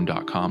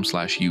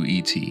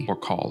endtime.com/UET or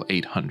call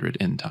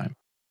 800-ENDTIME.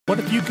 What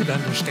if you could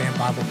understand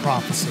Bible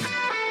prophecy?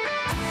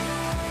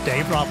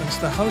 Dave Robbins,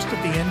 the host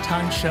of the End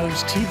Time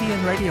Show's TV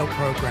and radio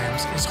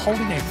programs, is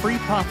holding a free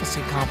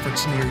prophecy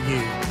conference near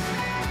you.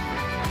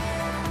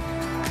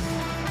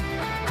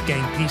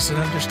 Gain peace and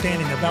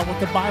understanding about what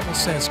the Bible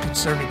says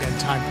concerning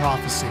end-time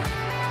prophecy.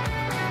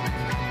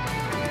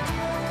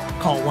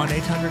 Call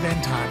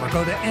 1-800-END-TIME or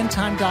go to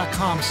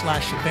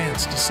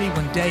endtime.com/events to see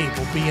when Dave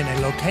will be in a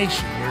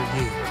location near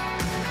you.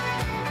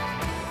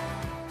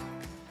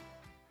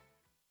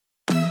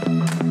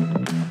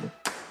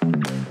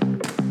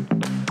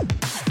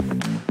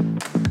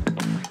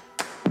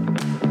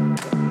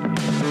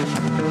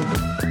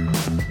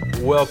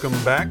 Welcome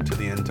back to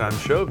the End Time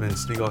Show.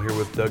 Vince Stegall here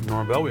with Doug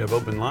Norvell. We have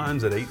open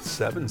lines at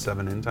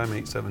 877 End Time,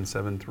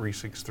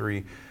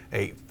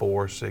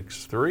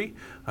 877-363-8463.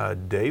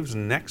 Dave's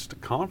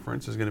next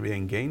conference is going to be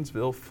in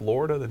Gainesville,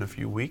 Florida in a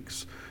few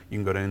weeks. You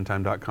can go to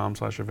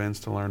endtime.com/events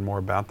to learn more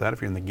about that.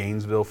 If you're in the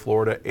Gainesville,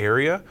 Florida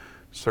area,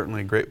 certainly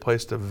a great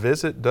place to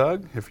visit,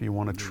 Doug, if you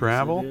want to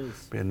travel.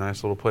 Be a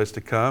nice little place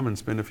to come and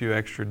spend a few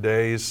extra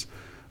days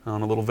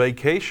on a little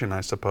vacation,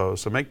 I suppose.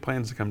 So make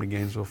plans to come to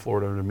Gainesville,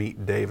 Florida to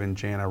meet Dave and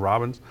Jana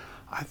Robbins.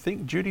 I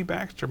think Judy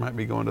Baxter might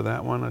be going to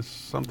that one. It's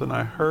something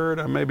I heard.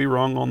 I may be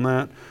wrong on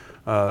that.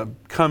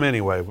 Come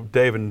anyway.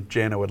 Dave and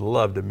Jana would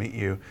love to meet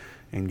you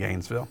in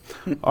Gainesville.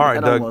 All right,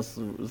 I'd Doug. almost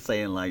was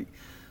saying like,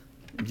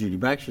 Judy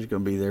Baxter's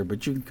going to be there,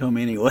 but you can come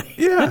anyway.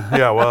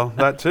 Yeah, well,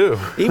 that too.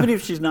 Even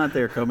if she's not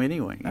there, come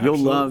anyway. Absolutely.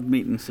 You'll love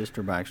meeting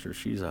Sister Baxter.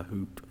 She's a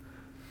hoot.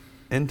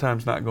 End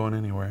time's not going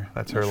anywhere.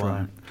 That's her That's line.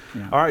 right.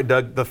 Yeah. All right,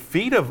 Doug. The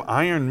feet of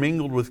iron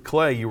mingled with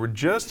clay. You were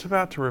just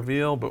about to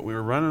reveal, but we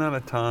were running out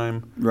of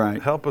time.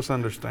 Right. Help us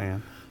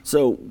understand.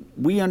 So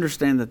we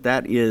understand that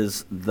that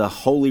is the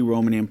Holy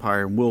Roman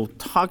Empire, and we'll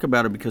talk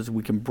about it because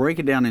we can break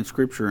it down in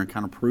Scripture and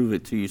kind of prove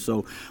it to you.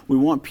 So we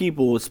want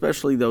people,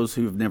 especially those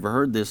who have never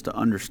heard this, to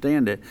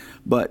understand it.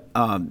 But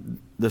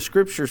the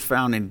Scripture's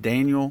found in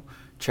Daniel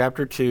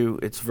chapter 2,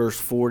 it's verse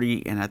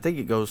 40, and I think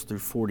it goes through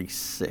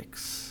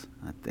 46,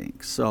 I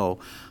think. So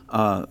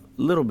a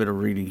little bit of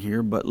reading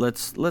here, but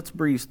let's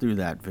breeze through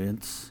that,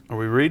 Vince. Are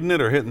we reading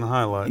it or hitting the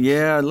highlights?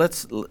 Yeah,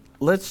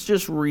 let's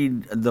just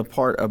read the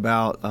part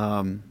about,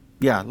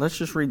 let's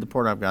just read the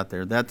part I've got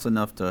there. That's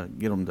enough to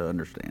get them to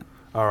understand.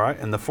 All right.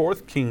 And the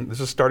fourth king, this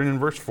is starting in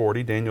verse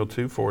 40, Daniel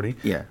 2:40.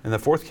 Yeah. And the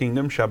fourth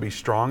kingdom shall be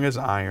strong as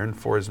iron,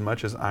 for as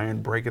much as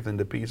iron breaketh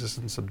into pieces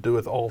and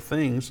subdueth all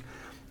things,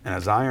 and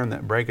as iron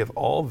that breaketh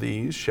all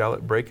these, shall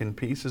it break in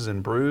pieces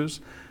and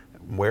bruise.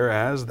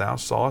 Whereas thou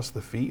sawest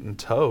the feet and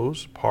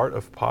toes, part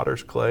of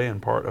potter's clay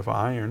and part of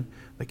iron,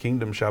 the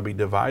kingdom shall be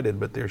divided,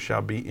 but there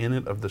shall be in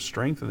it of the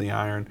strength of the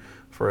iron,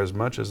 for as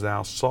much as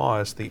thou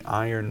sawest the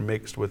iron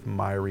mixed with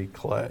miry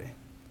clay.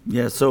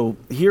 Yeah, so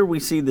here we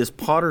see this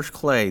potter's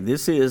clay.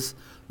 This is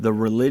the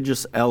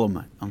religious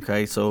element,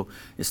 okay? So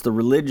it's the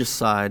religious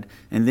side.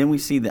 And then we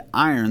see the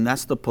iron,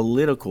 that's the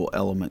political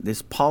element.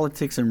 This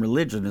politics and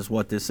religion is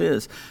what this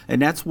is.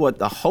 And that's what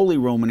the Holy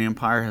Roman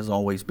Empire has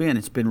always been.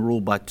 It's been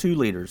ruled by two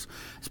leaders.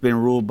 It's been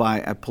ruled by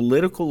a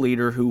political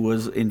leader who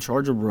was in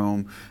charge of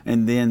Rome,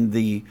 and then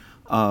the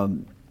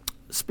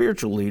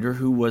spiritual leader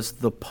who was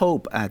the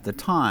Pope at the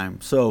time.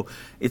 So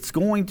it's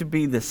going to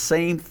be the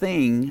same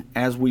thing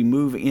as we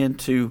move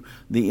into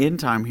the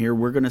end time here.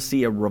 We're going to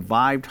see a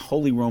revived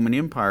Holy Roman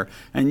Empire.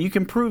 And you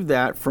can prove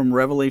that from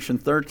Revelation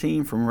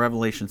 13, from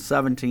Revelation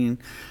 17.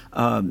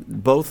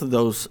 Both of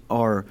those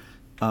are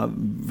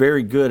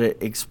very good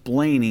at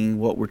explaining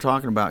what we're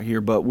talking about here.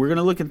 But we're going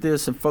to look at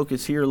this and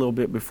focus here a little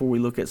bit before we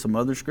look at some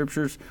other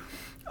scriptures.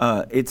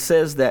 It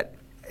says that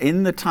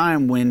in the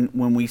time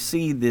when we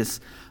see this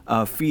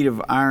feet of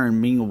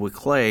iron mingled with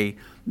clay,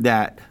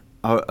 that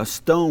a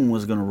stone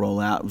was going to roll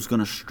out. It was going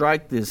to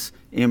strike this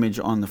image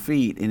on the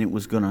feet, and it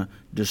was going to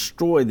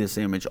destroy this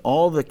image.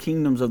 All the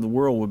kingdoms of the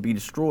world would be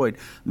destroyed.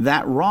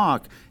 That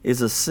rock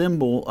is a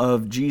symbol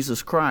of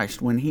Jesus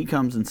Christ when he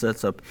comes and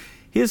sets up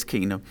his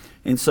kingdom.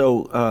 And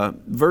so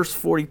verse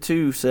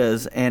 42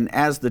 says, and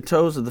as the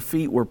toes of the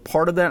feet were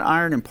part of that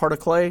iron and part of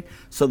clay,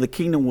 so the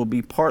kingdom will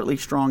be partly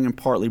strong and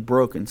partly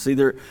broken. See,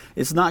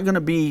 it's not going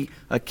to be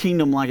a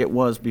kingdom like it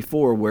was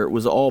before where it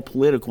was all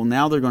political.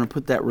 Now they're going to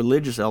put that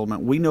religious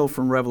element. We know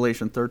from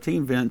Revelation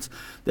 13, Vince,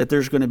 that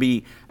there's going to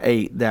be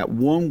that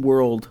one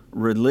world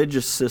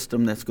religious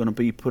system that's going to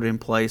be put in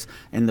place,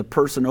 and the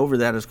person over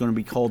that is going to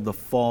be called the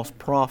false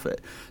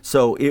prophet.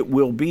 So it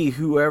will be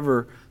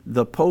whoever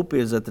the Pope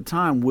is at the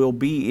time will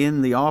be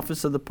in the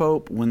office of the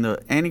Pope. When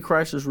the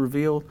Antichrist is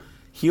revealed,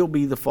 he'll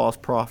be the false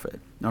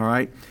prophet. All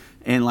right?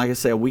 And like I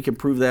said, we can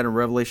prove that in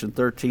Revelation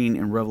 13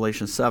 and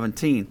Revelation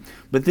 17.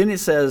 But then it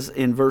says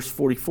in verse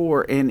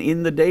 44, and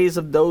in the days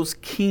of those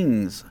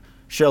kings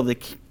shall the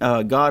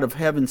God of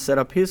heaven set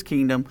up his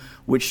kingdom,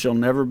 which shall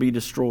never be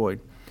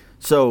destroyed.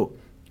 So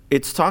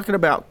it's talking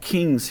about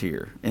kings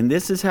here. And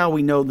this is how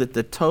we know that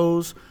the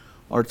toes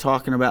are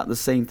talking about the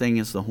same thing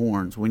as the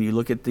horns. When you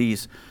look at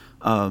these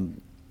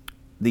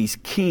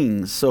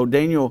kings. So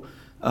Daniel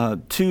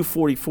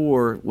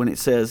 2:44, when it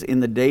says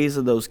in the days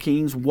of those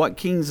kings, what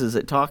kings is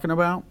it talking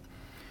about?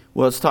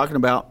 Well, it's talking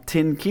about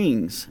 10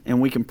 kings, and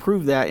we can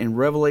prove that in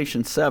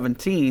Revelation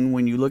 17.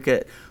 When you look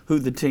at who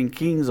the 10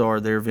 kings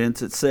are there,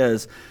 Vince, it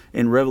says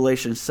in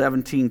Revelation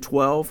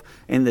 17:12,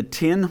 and the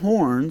 10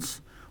 horns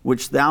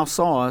which thou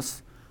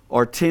sawest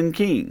are 10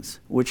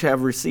 kings, which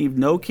have received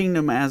no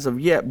kingdom as of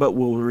yet, but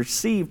will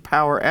receive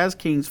power as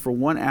kings for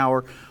 1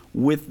 hour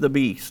with the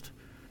beast.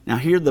 Now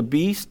here the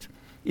beast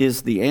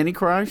is the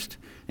Antichrist,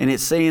 and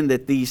it's saying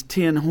that these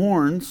 10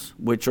 horns,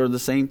 which are the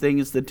same thing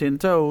as the 10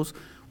 toes,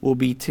 will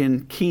be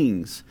 10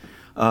 kings.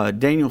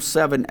 Daniel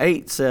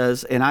 7:8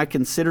 says, and I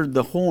considered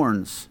the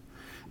horns,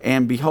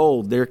 and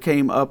behold, there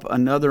came up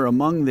another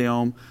among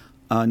them,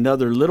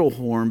 another little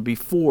horn,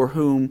 before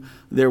whom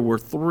there were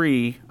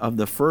 3 of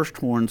the first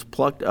horns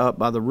plucked up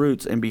by the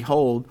roots, and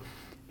behold,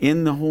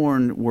 in the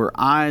horn were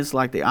eyes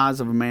like the eyes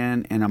of a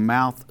man, and a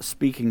mouth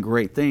speaking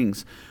great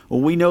things.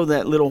 Well, we know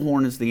that little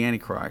horn is the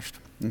Antichrist,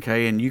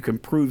 okay? And you can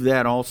prove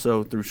that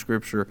also through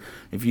Scripture.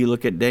 If you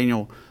look at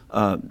Daniel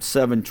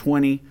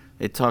 7:20,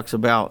 it talks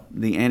about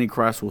the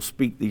Antichrist will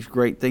speak these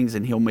great things,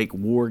 and he'll make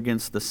war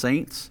against the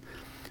saints.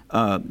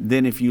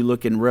 Then if you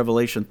look in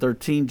Revelation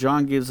 13,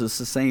 John gives us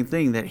the same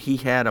thing, that he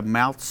had a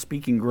mouth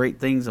speaking great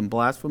things and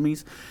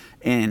blasphemies.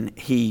 and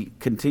he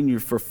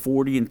continued for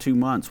 40 and 2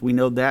 months. We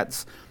know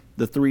that's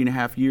the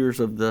 3.5 years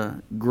of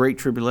the Great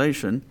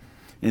Tribulation.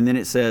 And then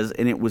it says,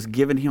 and it was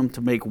given him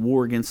to make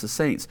war against the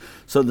saints.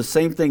 So the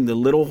same thing, the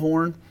little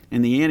horn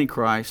and the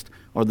Antichrist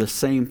are the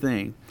same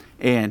thing.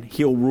 And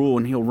he'll rule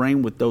and he'll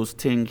reign with those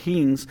 10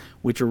 kings,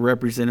 which are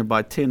represented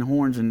by 10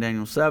 horns in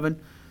Daniel 7,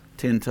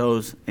 10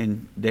 toes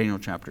in Daniel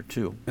chapter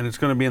 2. And it's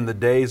going to be in the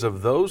days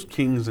of those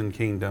kings and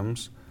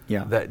kingdoms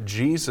Yeah. that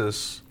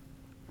Jesus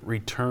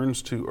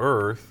returns to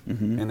earth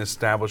and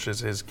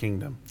establishes his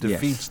kingdom,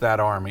 defeats that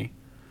army,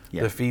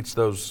 defeats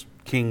those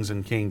kings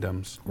and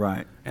kingdoms,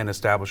 Right. and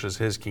establishes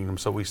his kingdom.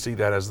 So we see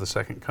that as the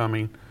second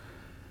coming.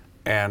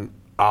 And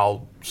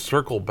I'll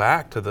circle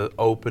back to the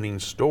opening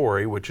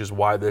story, which is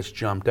why this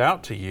jumped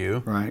out to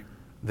you. Right.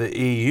 The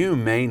EU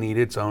may need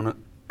its own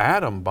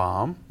atom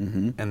bomb,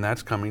 and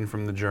that's coming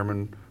from the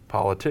German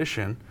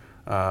politician,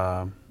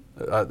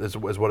 is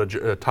what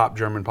a top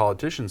German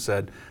politician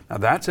said. Now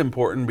that's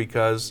important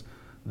because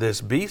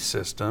this beast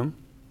system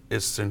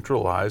is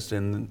centralized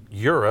in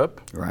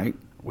Europe. Right.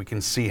 We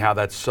can see how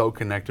that's so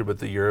connected with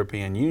the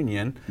European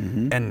Union,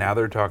 and now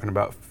they're talking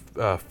about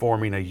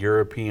forming a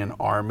European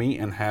army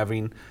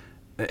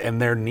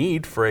and their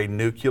need for a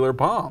nuclear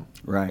bomb.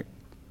 Right.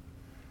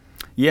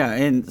 Yeah,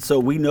 and so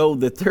we know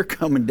that they're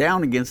coming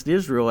down against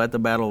Israel at the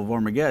Battle of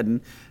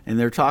Armageddon, and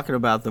they're talking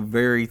about the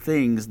very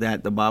things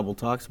that the Bible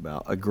talks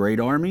about. A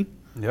great army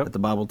that the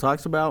Bible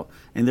talks about,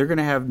 and they're going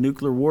to have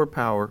nuclear war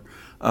power.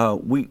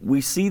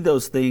 We see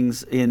those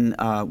things in,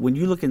 when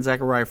you look in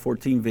Zechariah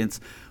 14, Vince,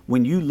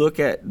 when you look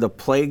at the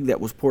plague that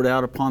was poured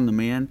out upon the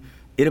man,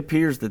 it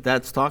appears that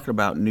that's talking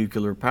about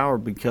nuclear power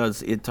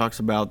because it talks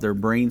about their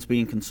brains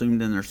being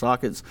consumed in their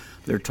sockets,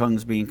 their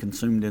tongues being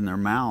consumed in their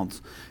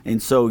mouths.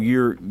 And so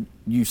you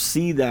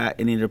see that,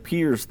 and it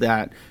appears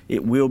that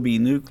it will be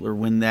nuclear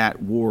when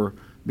that war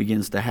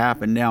begins to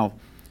happen. Now,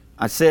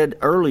 I said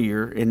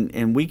earlier,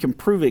 and we can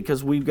prove it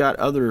because we've got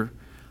other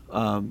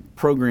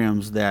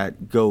programs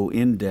that go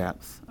in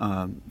depth.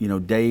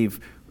 Dave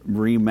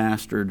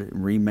remastered,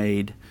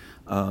 remade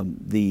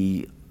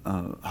the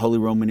Holy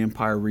Roman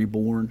Empire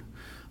Reborn.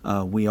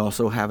 We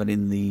also have it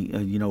in the,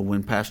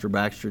 when Pastor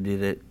Baxter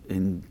did it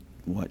in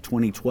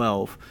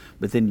 2012,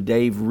 but then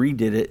Dave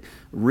redid it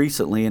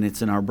recently, and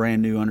it's in our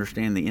brand new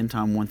Understand the End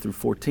Time 1 through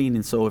 14.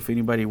 And so if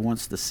anybody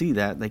wants to see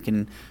that, they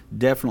can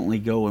definitely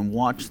go and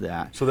watch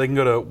that. So they can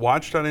go to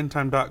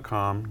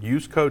watch.endtime.com,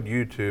 use code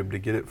YouTube to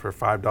get it for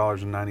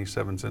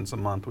 $5.97 a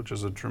month, which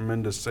is a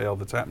tremendous sale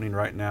that's happening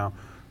right now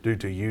due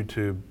to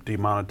YouTube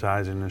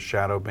demonetizing us,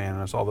 shadow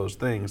banning us, all those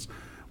things.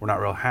 We're not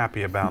real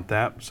happy about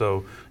that.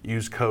 So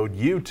use code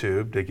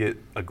YouTube to get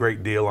a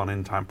great deal on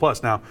End Time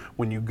Plus. Now,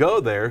 when you go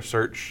there,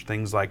 search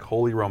things like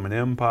Holy Roman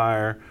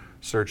Empire,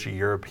 search the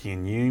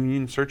European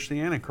Union, search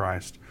the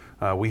Antichrist.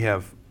 We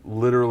have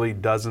literally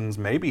dozens,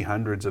 maybe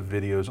hundreds of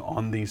videos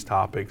on these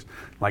topics.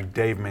 Like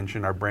Dave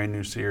mentioned, our brand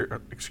new series,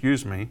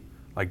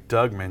 like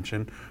Doug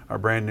mentioned, our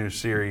brand new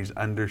series,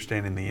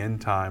 Understanding the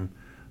End Time,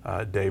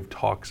 Dave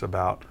talks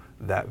about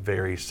that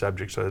very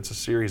subject. So it's a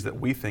series that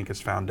we think is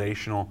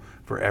foundational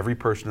for every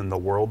person in the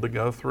world to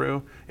go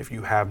through. If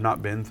you have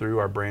not been through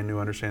our brand new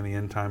Understanding the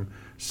End Time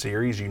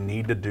series, you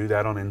need to do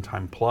that on End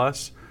Time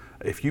Plus.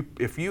 If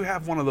you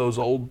have one of those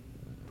old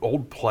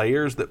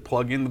players that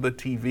plug into the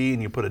TV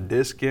and you put a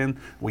disc in,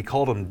 we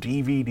called them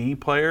DVD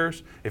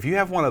players. If you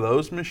have one of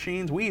those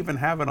machines, we even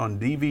have it on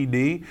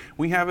DVD.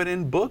 We have it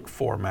in book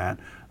format.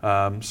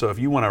 So if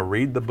you want to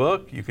read the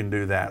book, you can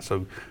do that.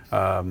 So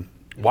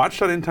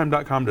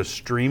watch.endtime.com to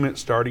stream it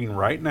starting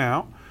right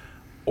now,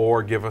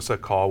 or give us a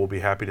call. We'll be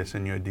happy to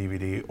send you a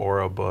DVD or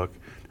a book.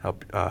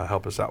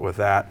 Help us out with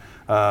that.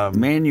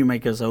 Man, you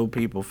make us old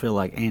people feel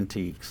like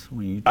antiques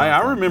when you.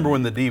 I remember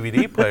when the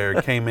DVD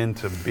player came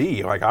into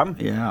be.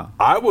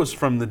 I was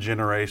from the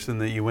generation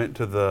that you went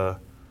to the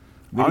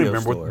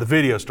the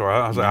video store.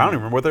 I was like, I don't even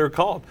remember what they were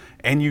called,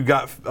 and you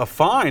got a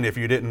fine if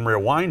you didn't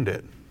rewind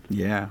it.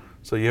 Yeah.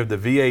 So you have the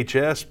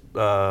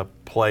VHS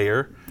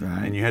player,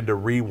 and you had to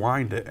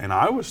rewind it. And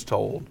I was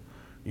told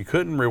you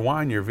couldn't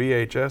rewind your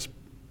VHS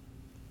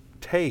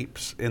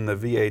tapes in the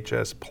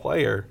VHS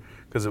player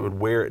because it would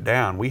wear it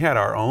down. We had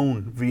our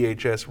own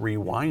VHS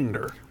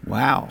rewinder.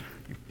 Wow.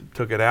 You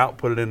took it out,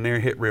 put it in there,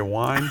 hit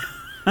rewind.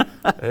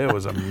 It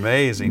was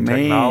amazing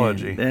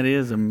technology. That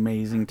is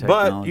amazing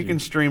technology. But you can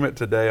stream it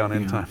today on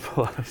End Time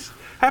Plus.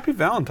 Happy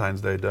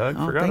Valentine's Day, Doug.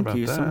 Forgot about that. Thank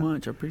you so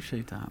much. I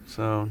appreciate that.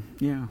 So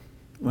yeah.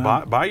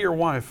 Well, buy your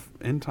wife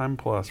End Time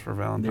Plus for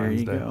Valentine's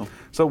Day. There you go.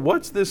 So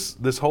what's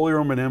this Holy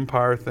Roman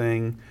Empire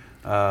thing?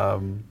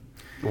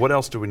 What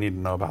else do we need to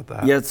know about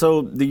that? Yeah,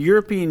 so the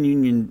European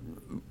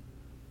Union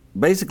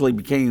basically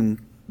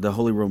became the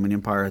Holy Roman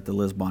Empire at the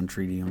Lisbon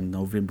Treaty on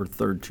November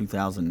 3rd,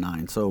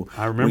 2009. So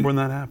I remember when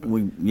that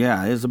happened.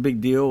 It was a big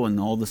deal, and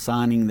all the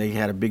signing, they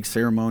had a big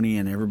ceremony,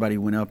 and everybody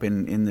went up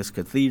in this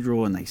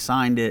cathedral, and they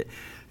signed it.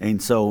 And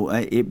so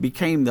it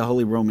became the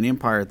Holy Roman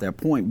Empire at that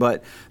point.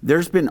 But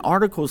there's been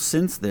articles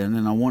since then,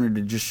 and I wanted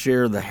to just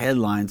share the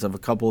headlines of a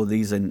couple of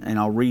these, and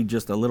I'll read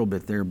just a little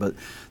bit there. But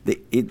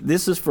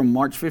this is from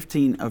March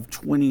 15 of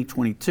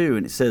 2022,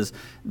 and it says,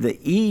 the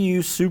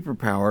EU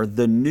superpower,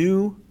 the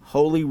new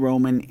Holy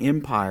Roman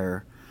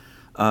Empire,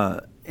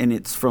 and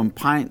it's from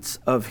Pints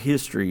of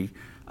History,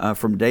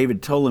 from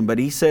David Tolan, but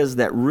he says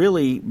that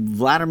really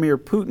Vladimir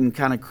Putin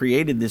kind of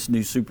created this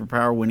new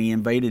superpower when he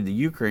invaded the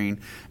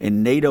Ukraine,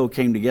 and NATO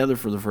came together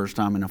for the first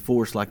time in a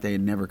force like they had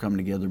never come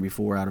together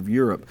before out of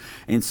Europe.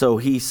 And so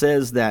he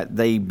says that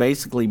they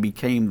basically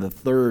became the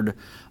third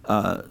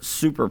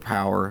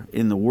superpower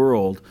in the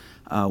world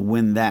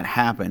when that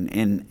happened.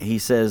 And he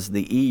says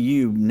the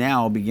EU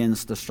now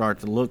begins to start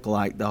to look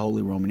like the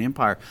Holy Roman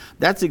Empire.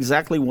 That's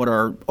exactly what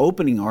our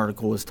opening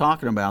article is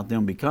talking about,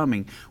 them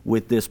becoming,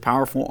 with this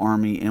powerful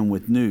army and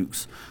with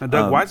nukes. Now,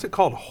 Doug, why is it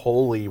called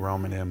Holy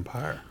Roman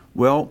Empire?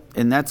 Well,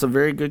 and that's a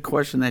very good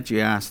question that you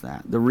asked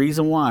that. The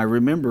reason why,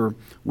 remember,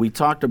 we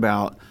talked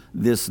about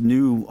this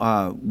new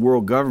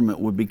world government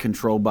would be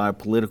controlled by a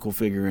political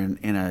figure and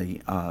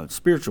a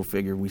spiritual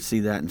figure. We see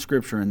that in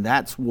Scripture, and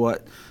that's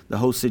what the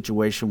whole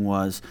situation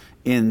was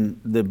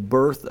in the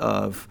birth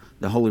of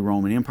the Holy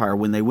Roman Empire.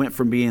 When they went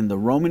from being the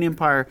Roman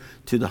Empire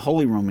to the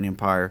Holy Roman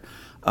Empire,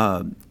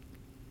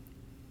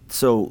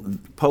 so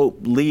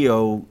Pope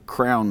Leo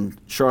crowned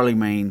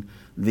Charlemagne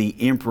the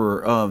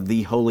emperor of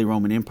the Holy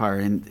Roman Empire,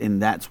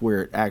 and that's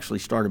where it actually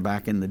started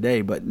back in the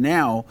day. But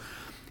now,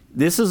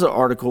 this is an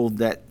article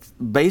that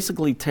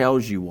basically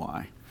tells you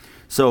why.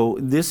 So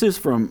this is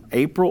from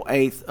April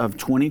 8th of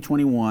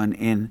 2021,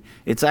 and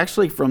it's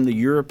actually from the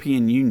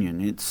European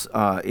Union. It's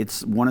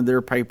one of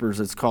their papers.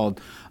 It's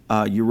called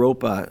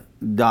Europa.eu.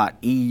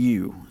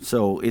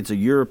 So it's a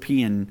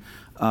European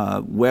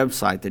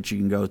website that you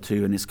can go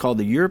to, and it's called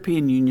the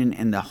European Union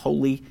and the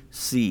Holy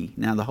See.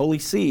 Now, the Holy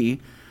See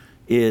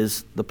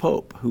is the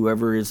Pope,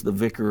 whoever is the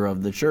vicar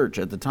of the church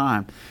at the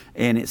time.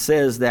 And it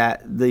says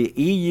that the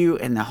EU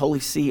and the Holy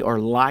See are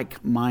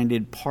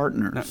like-minded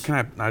partners.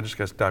 Now, I just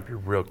got to stop you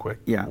real quick.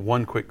 Yeah.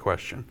 One quick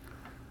question.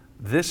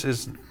 This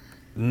is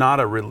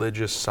not a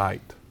religious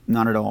site.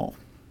 Not at all.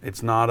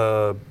 It's not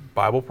a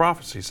Bible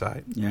prophecy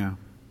site. Yeah.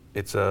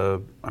 It's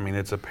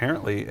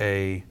apparently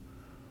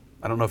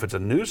I don't know if it's a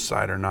news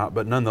site or not,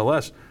 but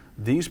nonetheless,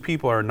 these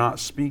people are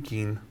not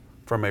speaking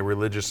from a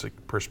religious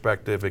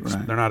perspective. Right.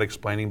 They're not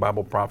explaining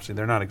Bible prophecy.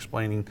 They're not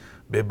explaining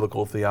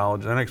biblical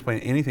theology. They're not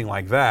explaining anything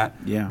like that.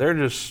 Yeah. They're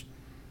just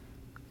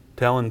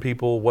telling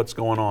people what's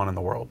going on in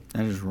the world.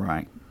 That is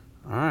right.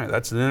 All right.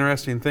 That's an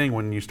interesting thing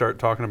when you start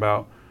talking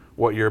about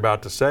what you're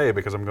about to say,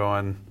 because I'm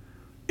going,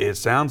 it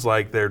sounds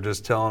like they're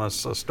just telling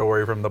us a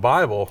story from the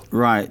Bible.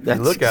 Right. That's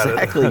look at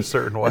it in a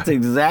certain way. That's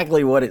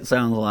exactly what it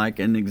sounds like,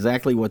 and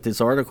exactly what this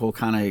article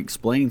kind of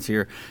explains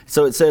here.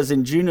 So it says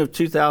in June of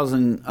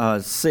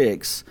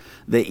 2006,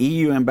 the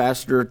EU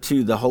ambassador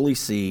to the Holy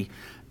See,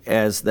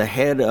 as the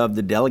head of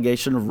the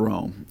delegation of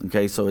Rome.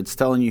 Okay, so it's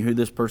telling you who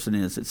this person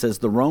is. It says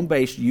the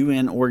Rome-based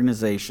UN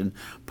organization,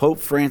 Pope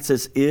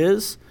Francis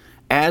is,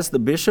 as the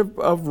Bishop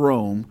of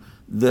Rome,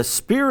 the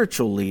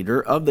spiritual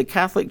leader of the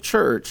Catholic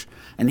Church,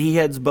 and he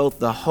heads both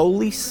the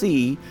Holy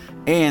See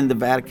and the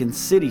Vatican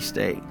City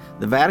State.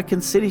 The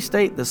Vatican City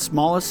State, the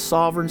smallest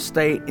sovereign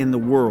state in the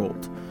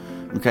world.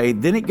 Okay,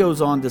 then it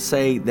goes on to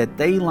say that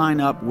they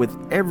line up with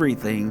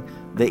everything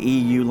the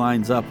EU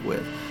lines up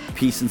with.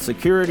 Peace and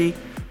security,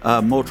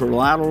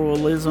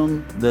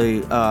 multilateralism,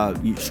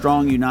 the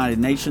strong United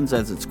Nations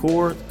as its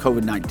core,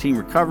 COVID-19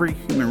 recovery,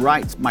 human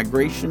rights,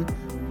 migration,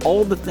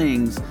 all the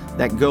things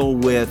that go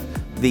with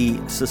the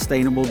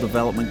Sustainable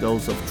Development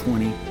Goals of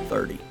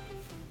 2030.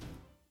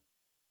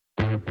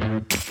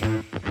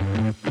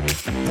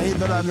 They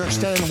that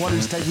understand what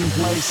is taking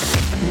place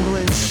will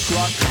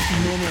instruct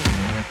many.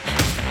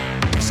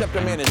 Except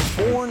a man is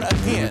born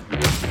again,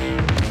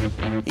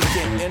 he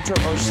can't enter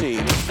or see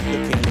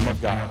the kingdom of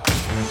God.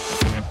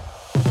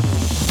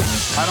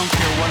 I don't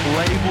care what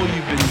label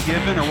you've been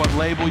given or what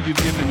label you've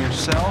given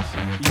yourself.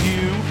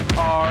 You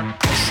are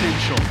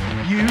essential.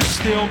 You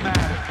still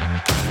matter.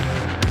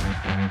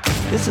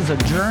 This is a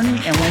journey,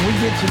 and when we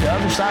get to the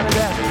other side of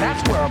that,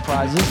 that's where our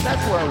prize is.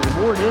 That's where our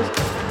reward is.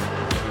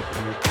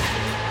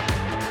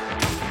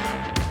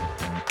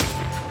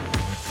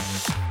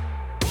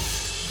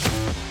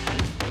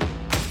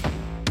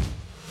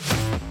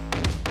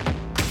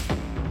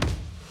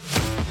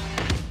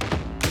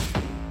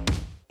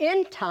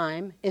 End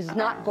time is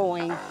not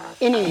going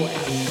anywhere.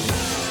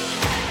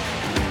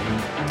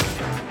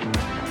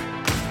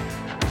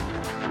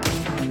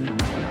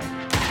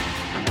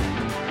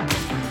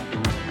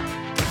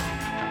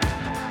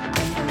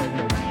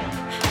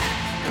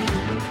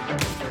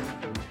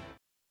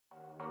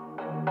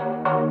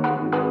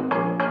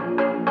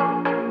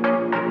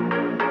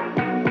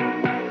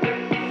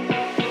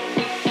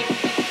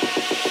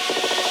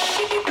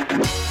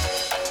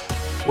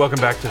 Welcome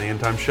back to the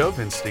End Time Show.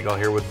 Vince Stegall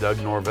here with Doug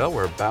Norvell.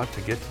 We're about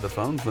to get to the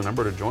phones. The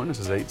number to join us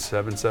is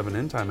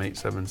 877-END-TIME,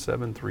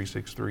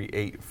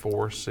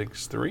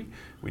 877-363-8463.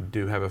 We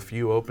do have a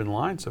few open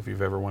lines, so if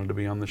you've ever wanted to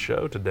be on the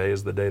show, today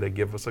is the day to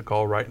give us a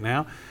call right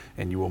now,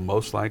 and you will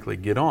most likely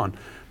get on.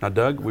 Now,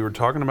 Doug, we were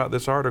talking about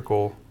this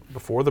article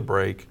before the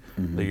break,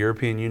 the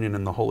European Union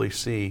and the Holy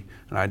See,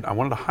 and I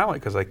wanted to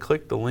highlight because I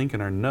clicked the link in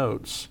our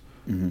notes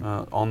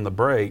on the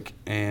break,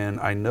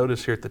 and I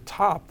noticed here at the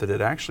top that it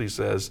actually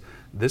says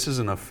this is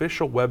an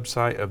official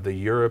website of the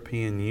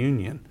European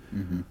Union.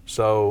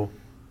 So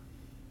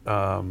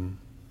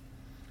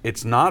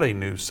it's not a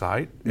news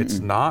site. It's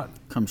not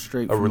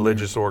a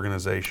religious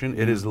organization.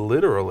 It is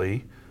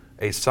literally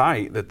a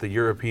site that the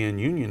European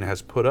Union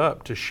has put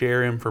up to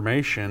share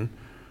information.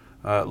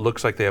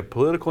 Looks like they have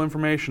political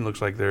information.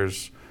 Looks like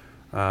there's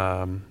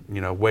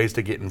ways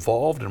to get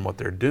involved in what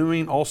they're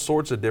doing, all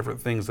sorts of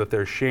different things that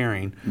they're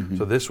sharing.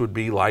 So this would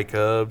be like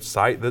a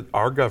site that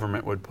our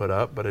government would put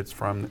up, but it's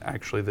from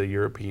actually the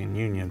European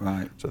Union.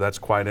 Right. So that's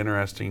quite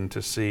interesting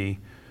to see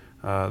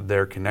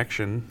their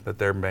connection that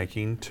they're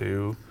making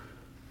to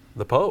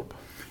the Pope.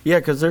 Yeah,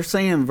 because they're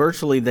saying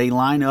virtually they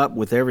line up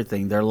with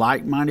everything. They're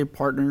like-minded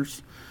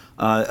partners.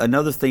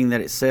 Another thing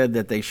that it said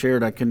that they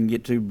shared I couldn't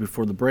get to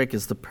before the break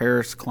is the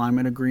Paris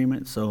Climate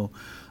Agreement. So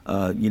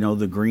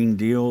the Green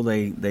Deal,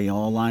 they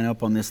all line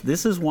up on this.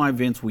 This is why,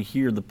 Vince, we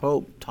hear the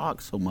Pope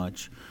talk so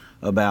much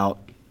about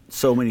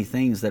so many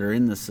things that are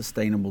in the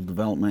sustainable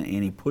development,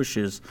 and he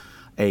pushes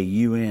a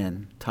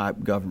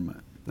UN-type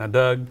government. Now,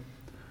 Doug,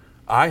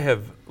 I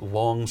have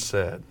long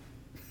said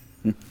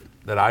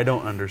that I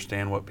don't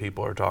understand what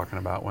people are talking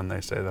about when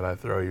they say that I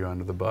throw you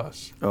under the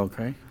bus.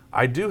 Okay.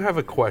 I do have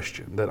a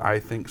question that I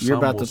think You're some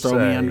about will to throw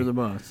me under the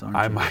bus, aren't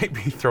you? I might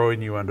be throwing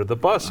you under the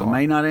bus. I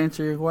may not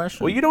answer your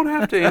question. Well, you don't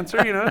have to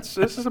answer.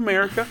 This is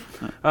America.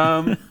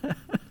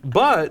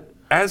 But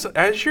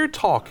as you're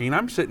talking,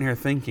 I'm sitting here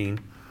thinking,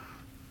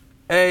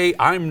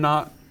 I'm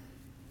not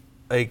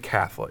a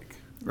Catholic.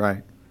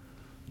 Right.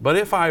 But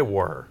if I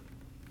were,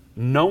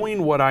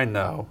 knowing what I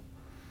know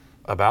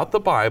about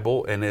the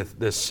Bible and if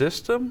this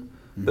system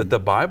that the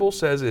Bible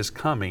says is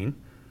coming,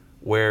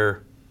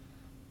 where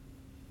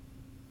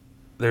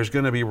there's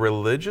going to be a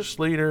religious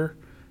leader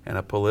and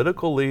a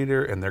political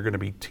leader, and they're going to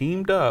be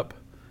teamed up.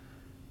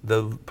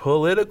 The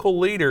political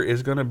leader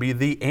is going to be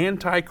the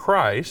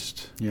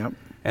Antichrist. Yep.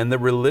 And the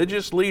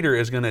religious leader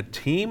is going to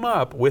team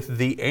up with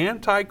the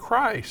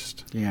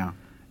Antichrist. Yeah.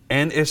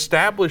 And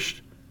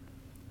establish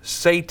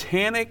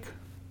satanic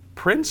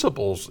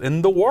principles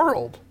in the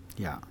world.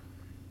 Yeah.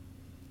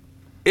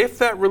 If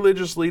that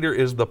religious leader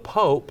is the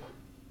Pope,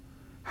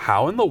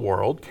 how in the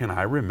world can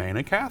I remain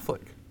a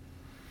Catholic?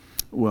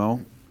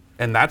 Well,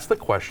 and that's the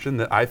question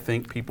that I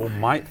think people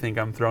might think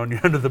I'm throwing you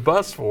under the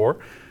bus for,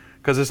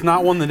 because it's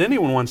not one that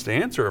anyone wants to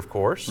answer, of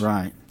course.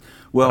 Right.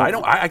 Well,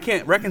 but I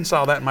can't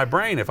reconcile that in my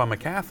brain if I'm a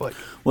Catholic.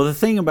 Well, the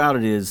thing about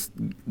it is,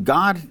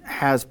 God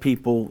has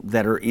people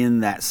that are in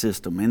that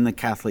system, in the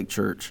Catholic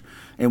Church.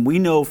 And we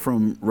know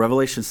from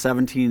Revelation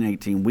 17 and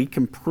 18, we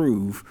can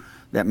prove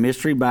that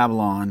Mystery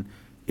Babylon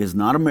is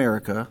not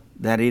America,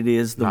 that it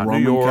is the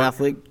Roman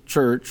Catholic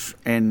Church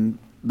and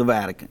the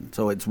Vatican.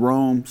 So it's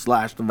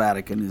Rome/the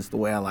Vatican is the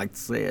way I like to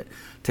say it,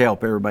 to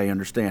help everybody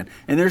understand.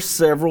 And there's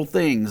several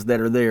things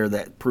that are there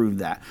that prove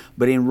that.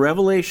 But in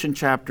Revelation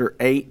chapter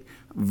 8,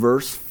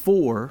 verse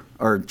 4,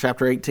 or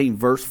chapter 18,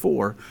 verse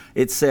 4,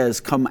 it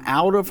says, "Come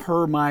out of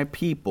her, my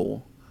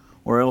people,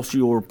 or else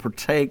you will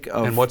partake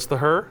of..." And what's the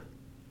her?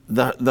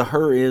 The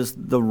her is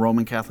the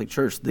Roman Catholic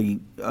Church.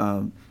 The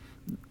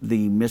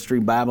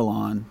Mystery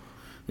Babylon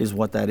is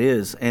what that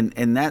is.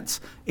 And that's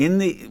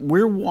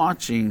we're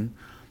watching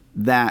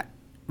that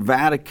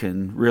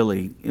Vatican,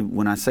 really.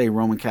 When I say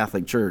Roman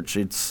Catholic Church,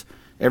 it's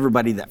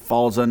everybody that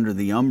falls under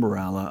the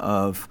umbrella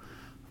of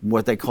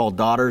what they call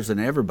daughters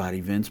and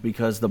everybody, Vince,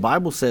 because the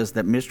Bible says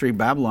that Mystery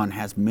Babylon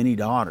has many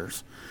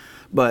daughters.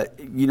 But,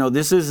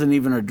 this isn't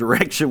even a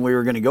direction we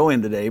were going to go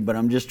in today, but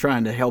I'm just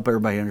trying to help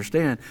everybody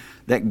understand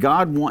that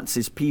God wants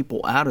his people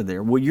out of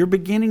there. Well, you're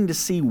beginning to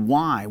see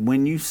why.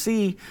 When you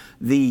see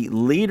the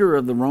leader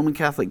of the Roman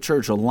Catholic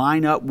Church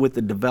line up with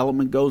the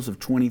development goals of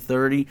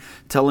 2030,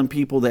 telling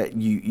people that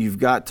you've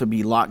got to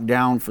be locked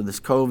down for this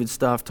COVID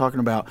stuff, talking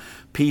about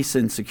peace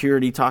and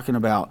security, talking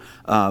about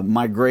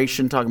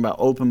migration, talking about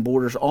open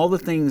borders, all the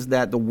things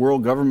that the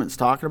world government's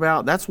talking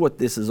about, that's what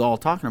this is all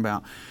talking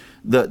about.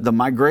 The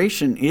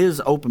migration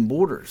is open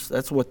borders.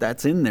 That's what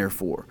that's in there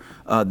for.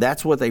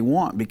 That's what they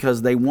want,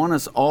 because they want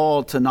us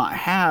all to not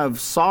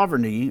have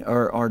sovereignty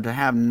or to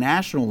have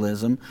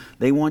nationalism.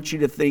 They want you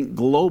to think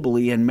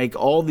globally and make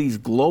all these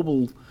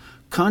global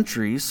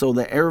countries so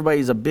that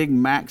everybody's a big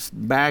max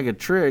bag of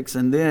tricks,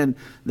 and then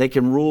they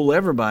can rule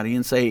everybody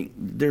and say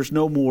there's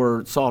no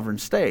more sovereign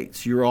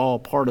states. You're all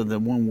part of the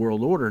one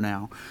world order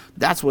now.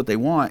 That's what they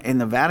want, and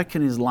the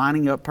Vatican is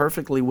lining up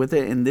perfectly with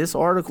it, and this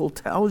article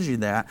tells you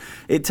that.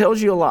 It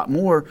tells you a lot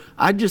more.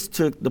 I just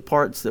took the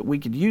parts that we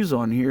could use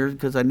on here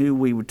because I knew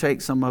we would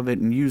take some of it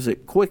and use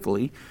it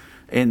quickly.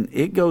 And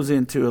it goes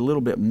into a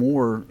little bit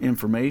more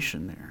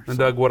information there. And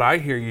Doug, what I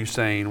hear you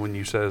saying when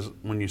you say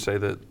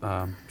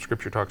that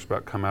Scripture talks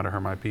about "come out of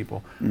her, my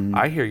people,"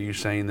 I hear you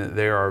saying that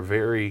there are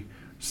very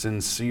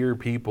sincere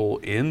people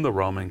in the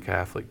Roman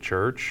Catholic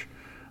Church,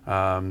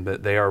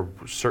 that they are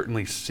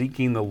certainly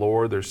seeking the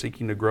Lord. They're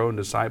seeking to grow in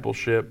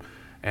discipleship,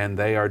 and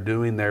they are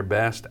doing their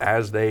best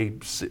as they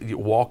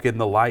walk in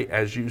the light,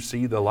 as you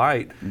see the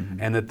light,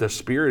 and that the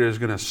Spirit is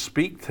going to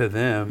speak to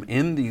them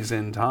in these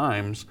end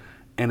times,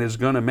 and is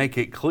going to make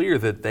it clear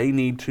that they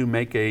need to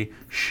make a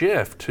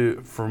shift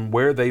from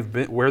where they've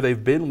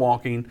been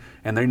walking,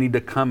 and they need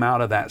to come out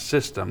of that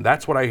system.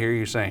 That's what I hear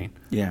you saying.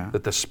 Yeah.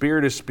 That the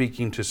Spirit is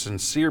speaking to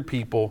sincere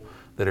people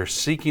that are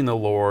seeking the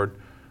Lord,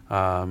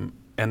 and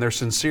they're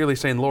sincerely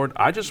saying, "Lord,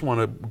 I just want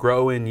to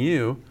grow in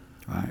you."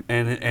 Right.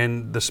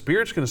 And the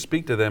Spirit's going to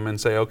speak to them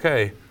and say,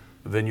 "Okay,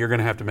 then you're going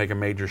to have to make a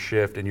major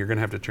shift, and you're going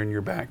to have to turn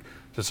your back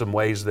to some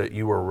ways that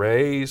you were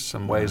raised,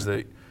 some ways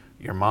that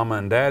your mama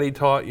and daddy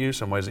taught you,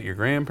 some ways that your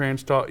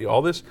grandparents taught you."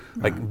 All this,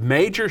 like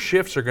major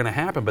shifts are going to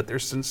happen, but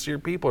there's sincere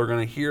people who are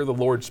going to hear the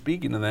Lord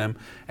speaking to them,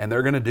 and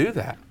they're going to do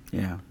that.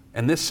 Yeah.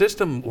 And this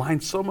system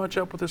lines so much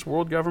up with this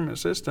world government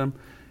system,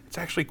 it's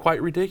actually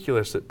quite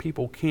ridiculous that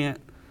people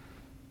can't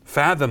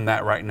fathom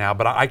that right now.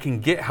 But I can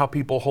get how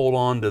people hold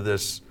on to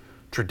this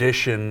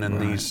tradition and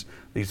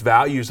these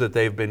values that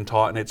they've been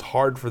taught, and it's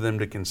hard for them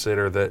to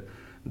consider that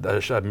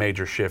a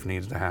major shift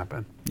needs to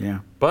happen. Yeah.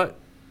 But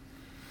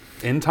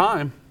in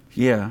time,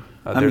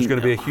 there's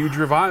going to be a huge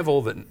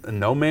revival that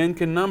no man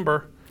can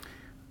number.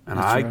 And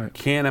I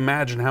can't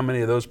imagine how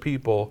many of those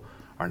people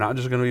are not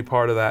just going to be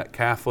part of that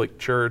Catholic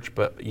Church,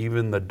 but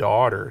even the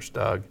daughters,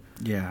 Doug.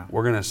 Yeah.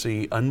 We're going to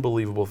see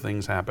unbelievable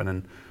things happen.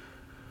 And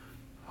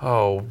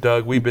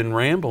Doug, we've been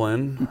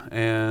rambling,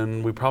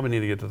 and we probably need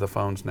to get to the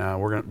phones now.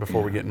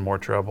 Before we get in more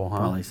trouble, huh?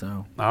 Probably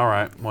so. All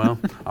right. Well,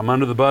 I'm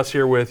under the bus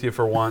here with you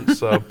for once.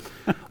 So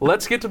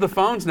let's get to the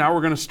phones now.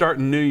 We're going to start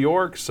in New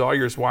York.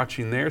 Sawyer's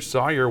watching there.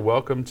 Sawyer,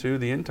 welcome to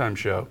the End Time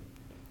Show.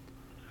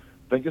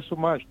 Thank you so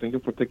much. Thank you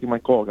for taking my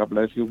call. God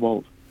bless you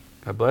both.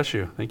 God bless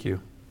you. Thank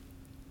you.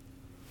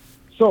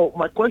 So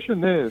my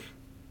question is,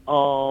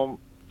 well,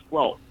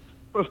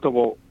 first of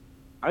all,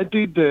 I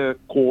did the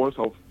course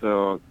of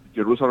the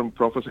Jerusalem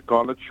Prophecy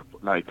College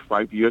like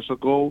 5 years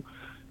ago,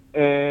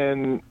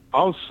 and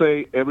I'll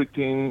say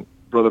everything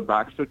Brother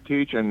Baxter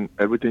teach and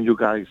everything you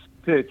guys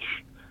teach,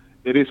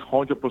 it is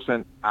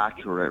 100%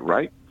 accurate,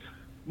 right?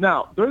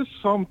 Now, there's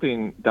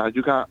something that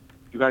you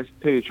guys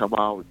teach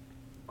about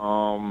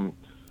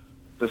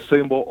the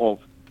symbol of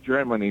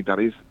Germany, that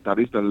is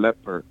the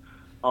leopard.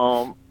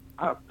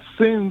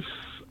 Since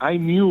I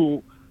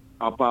knew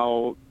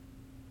about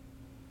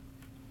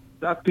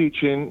that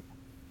teaching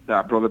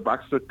that Brother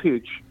Baxter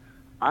teach,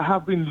 I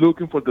have been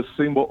looking for the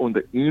symbol on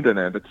the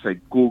internet, let's say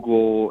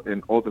Google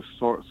and other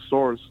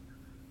source,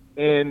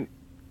 and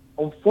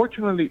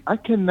unfortunately, I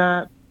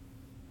cannot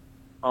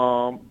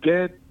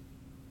get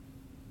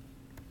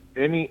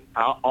any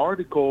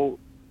article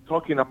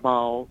talking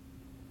about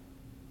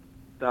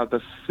that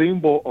the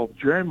symbol of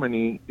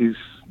Germany is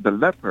the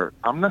leopard.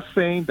 I'm not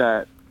saying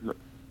that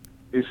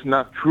it's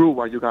not true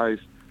what you guys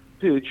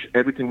teach.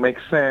 Everything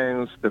makes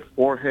sense, the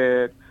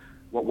forehead,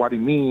 what it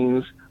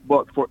means.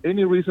 But for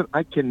any reason,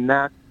 I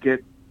cannot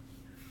get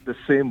the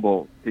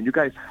symbol. Can you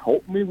guys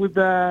help me with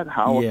that?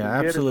 How I can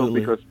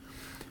absolutely. Get it?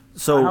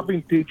 Because I have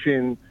been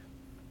teaching,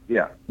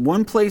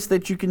 One place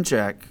that you can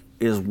check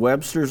is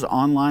Webster's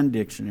Online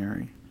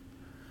Dictionary.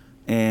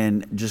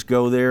 And just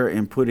go there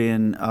and put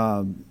in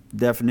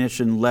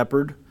definition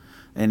leopard,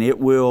 and it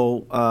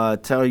will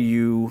tell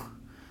you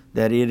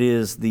that it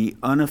is the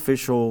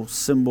unofficial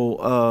symbol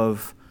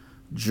of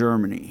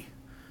Germany.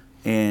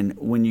 And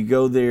when you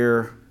go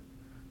there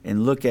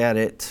and look at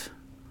it,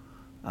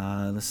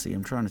 let's see,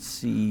 I'm trying to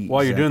see.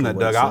 While you're doing that,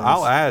 Doug,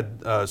 I'll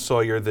add,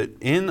 Sawyer,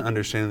 that in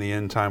Understanding the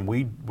End Time,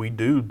 we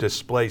do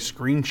display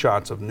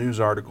screenshots of news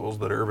articles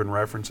that are urban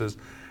references.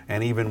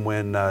 And even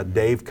when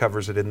Dave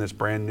covers it in this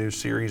brand new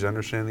series,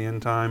 Understanding the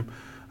End Time,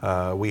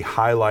 we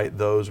highlight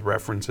those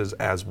references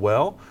as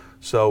well.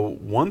 So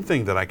one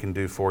thing that I can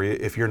do for you,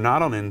 if you're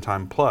not on End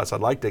Time Plus,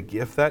 I'd like to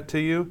gift that to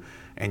you,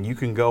 and you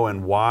can go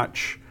and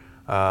watch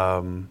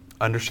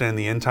Understanding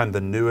the End Time,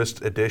 the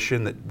newest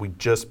edition that we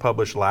just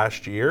published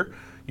last year.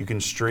 You can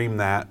stream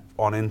that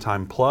on End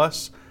Time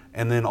Plus.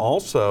 And then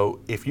also,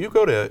 if you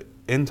go to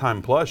End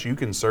Time Plus, you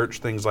can search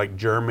things like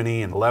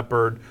Germany and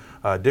leopard,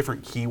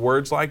 different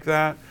keywords like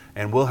that.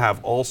 And we'll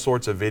have all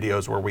sorts of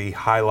videos where we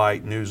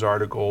highlight news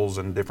articles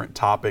and different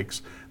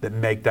topics that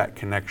make that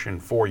connection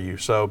for you.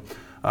 So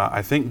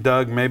I think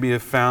Doug maybe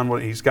have found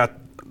what he's got,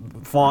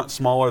 font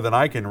smaller than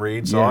I can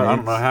read. So I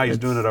don't know how he's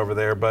doing it over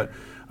there, but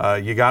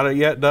you got it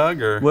yet,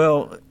 Doug? Or?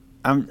 Well,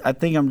 I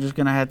think I'm just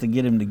going to have to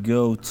get him to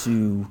go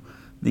to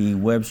the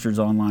Webster's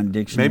Online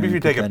Dictionary. Maybe if you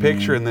take a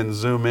picture and then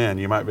zoom in,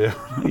 you might be able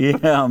to.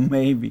 Yeah,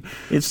 maybe.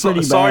 It's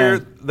pretty Sawyer,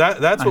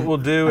 bad. that's what we'll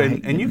do.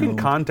 And you can old.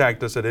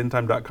 contact us at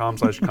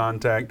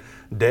endtime.com/contact.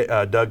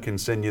 Doug can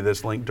send you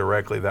this link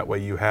directly. That way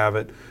you have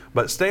it.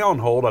 But stay on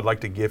hold. I'd like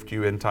to gift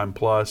you End Time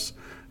Plus.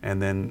 And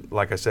then,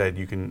 like I said,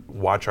 you can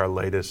watch our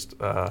latest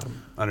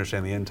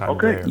Understand the End Time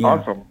there. Okay,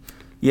 awesome.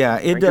 Yeah,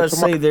 it Thank you does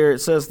so say much. there, it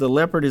says the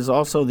leopard is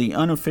also the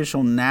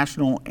unofficial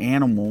national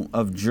animal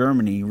of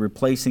Germany,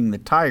 replacing the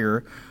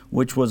tiger,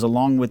 which was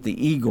along with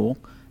the eagle,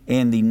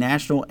 and the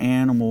national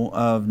animal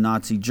of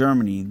Nazi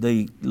Germany.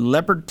 The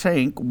Leopard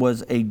tank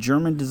was a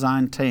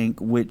German-designed tank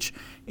which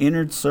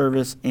entered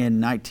service in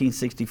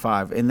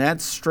 1965, and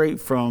that's straight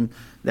from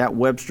that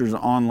Webster's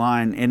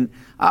Online. And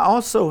I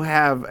also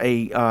have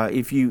a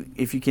if you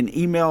can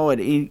email at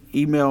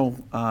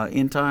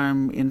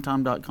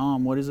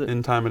endtime.com. What is it?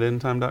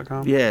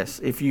 Endtime@endtime.com.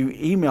 Yes, if you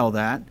email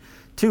that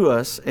to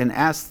us and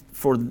ask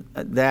for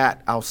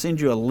that, I'll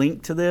send you a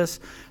link to this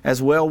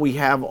as well. We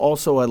have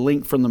also a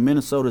link from the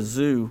Minnesota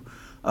Zoo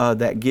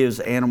that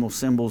gives animal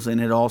symbols, and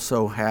it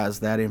also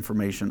has that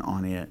information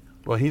on it.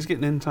 Well, he's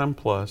getting End Time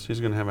Plus.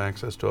 He's going to have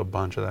access to a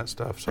bunch of that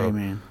stuff. So,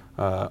 Amen.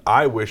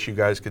 I wish you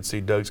guys could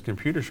see Doug's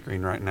computer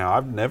screen right now.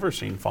 I've never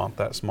seen font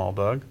that small,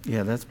 Doug.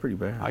 Yeah, that's pretty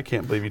bad. I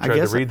can't believe you tried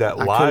to read that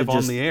I live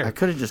could've on the air. I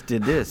could have just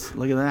did this.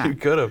 Look at that. You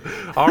could have.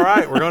 All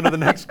right, we're going to the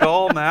next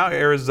call now.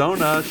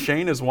 Arizona.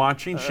 Shane is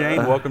watching.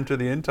 Shane, welcome to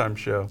the End Time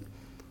Show.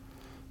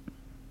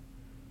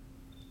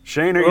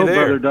 Shane, are you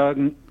there? Hello, Brother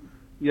Doug.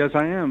 Yes,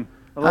 I am.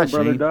 Hello, Hi,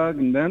 Brother Shane. Doug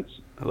and Vince.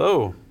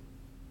 Hello.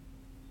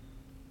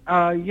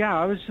 Yeah,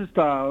 I was just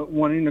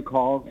wanting to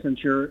call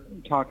since you're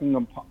talking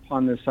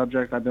upon this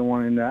subject. I've been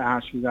wanting to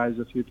ask you guys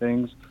a few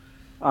things.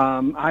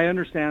 I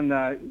understand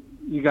that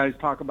you guys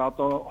talk about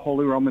the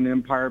Holy Roman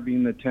Empire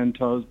being the 10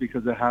 toes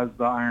because it has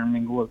the iron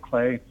mingled with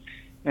clay,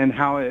 and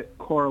how it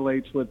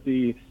correlates with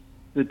the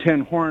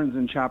 10 horns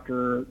in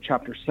chapter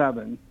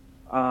 7.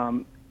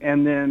 And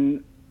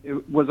then,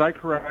 was I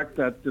correct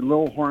that the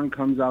little horn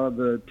comes out of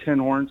the 10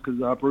 horns because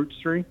the uproots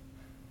tree?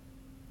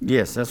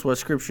 Yes, that's what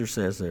Scripture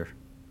says there.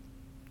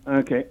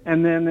 Okay,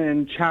 and then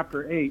in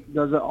chapter 8,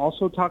 does it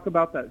also talk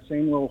about that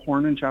same little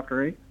horn in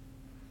chapter 8?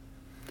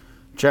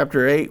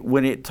 Chapter 8,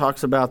 when it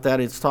talks about that,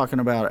 it's talking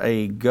about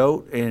a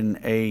goat and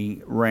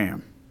a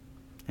ram.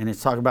 And it's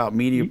talking about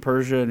Media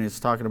Persia, and it's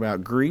talking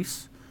about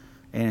Greece,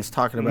 and it's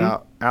talking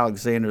about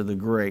Alexander the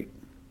Great.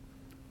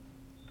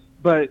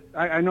 But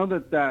I know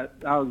that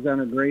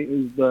Alexander Great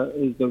is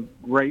the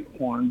great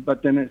horn,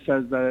 but then it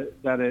says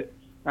that it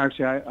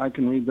actually I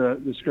can read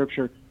the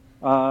scripture.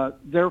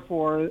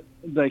 Therefore,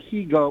 the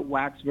he-goat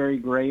waxed very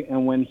great,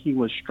 and when he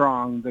was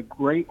strong, the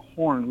great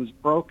horn was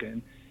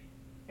broken,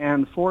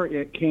 and for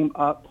it came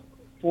up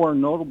 4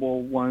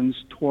 notable ones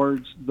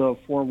towards the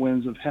 4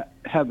 winds of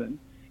heaven,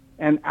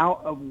 and out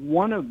of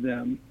one of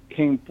them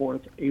came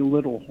forth a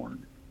little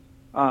horn.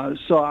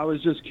 So I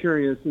was just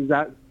curious, is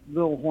that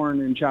little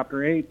horn in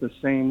chapter 8 the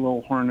same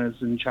little horn as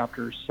in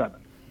chapter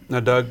 7? Now,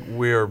 Doug,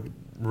 we're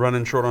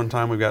running short on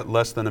time. We've got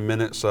less than a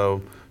minute,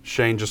 so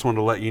Shane, just wanted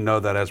to let you know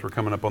that as we're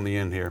coming up on the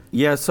end here.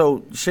 Yeah,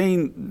 so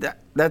Shane,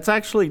 that's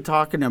actually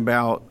talking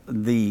about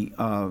the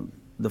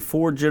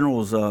 4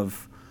 generals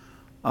of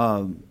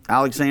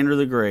Alexander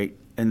the Great,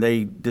 and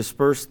they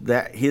dispersed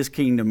his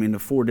kingdom into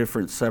 4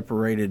 different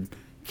separated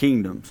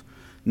kingdoms.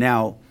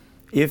 Now,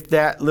 if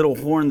that little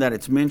horn that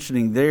it's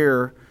mentioning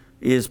there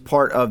is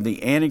part of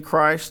the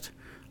Antichrist,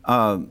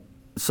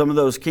 some of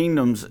those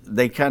kingdoms,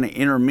 they kind of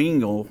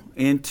intermingle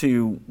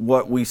into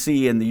what we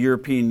see in the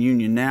European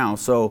Union now.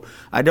 So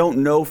I don't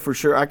know for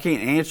sure. I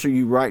can't answer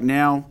you right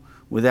now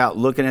without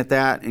looking at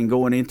that and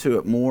going into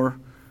it more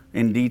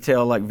in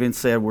detail. Like Vince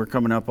said, we're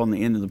coming up on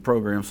the end of the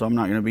program, so I'm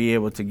not going to be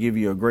able to give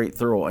you a great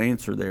thorough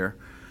answer there.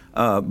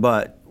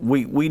 But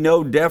we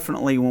know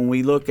definitely when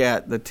we look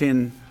at the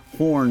 10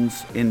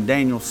 horns in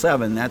Daniel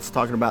 7, that's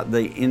talking about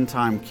the end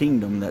time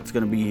kingdom that's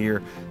going to be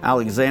here.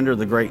 Alexander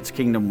the Great's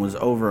kingdom was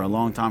over a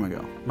long time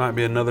ago. Might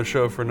be another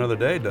show for another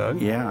day,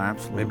 Doug. Yeah,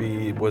 absolutely.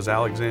 Maybe was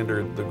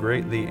Alexander the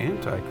Great the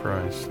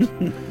Antichrist?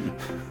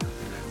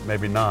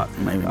 Maybe not.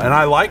 Maybe not. And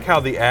I like how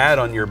the ad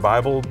on your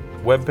Bible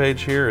webpage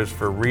here is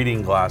for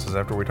reading glasses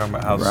after we're talking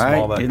about how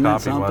small that Isn't copy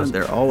that something? was.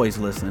 They're always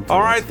listening to All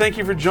us. right, thank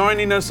you for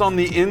joining us on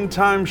the End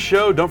Time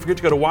Show. Don't forget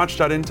to go to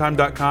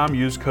watch.endtime.com.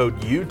 Use code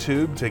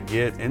YouTube to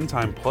get End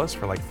Time Plus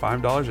for like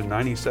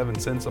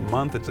 $5.97 a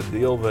month. It's a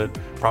deal that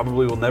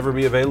probably will never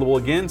be available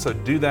again, so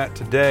do that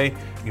today.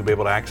 You'll be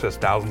able to access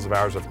thousands of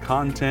hours of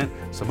content.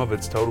 Some of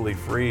it's totally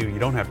free. You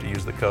don't have to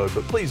use the code,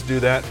 but please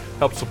do that.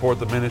 Help support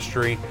the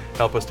ministry.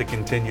 Help us to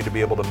continue to be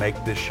able to make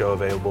this show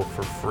available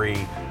for free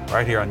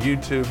right here on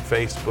YouTube,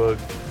 Facebook,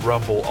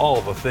 Rumble,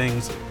 all the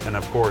things, and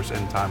of course,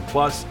 End Time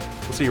Plus.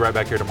 We'll see you right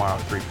back here tomorrow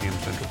at 3 p.m.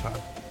 Central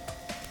Time.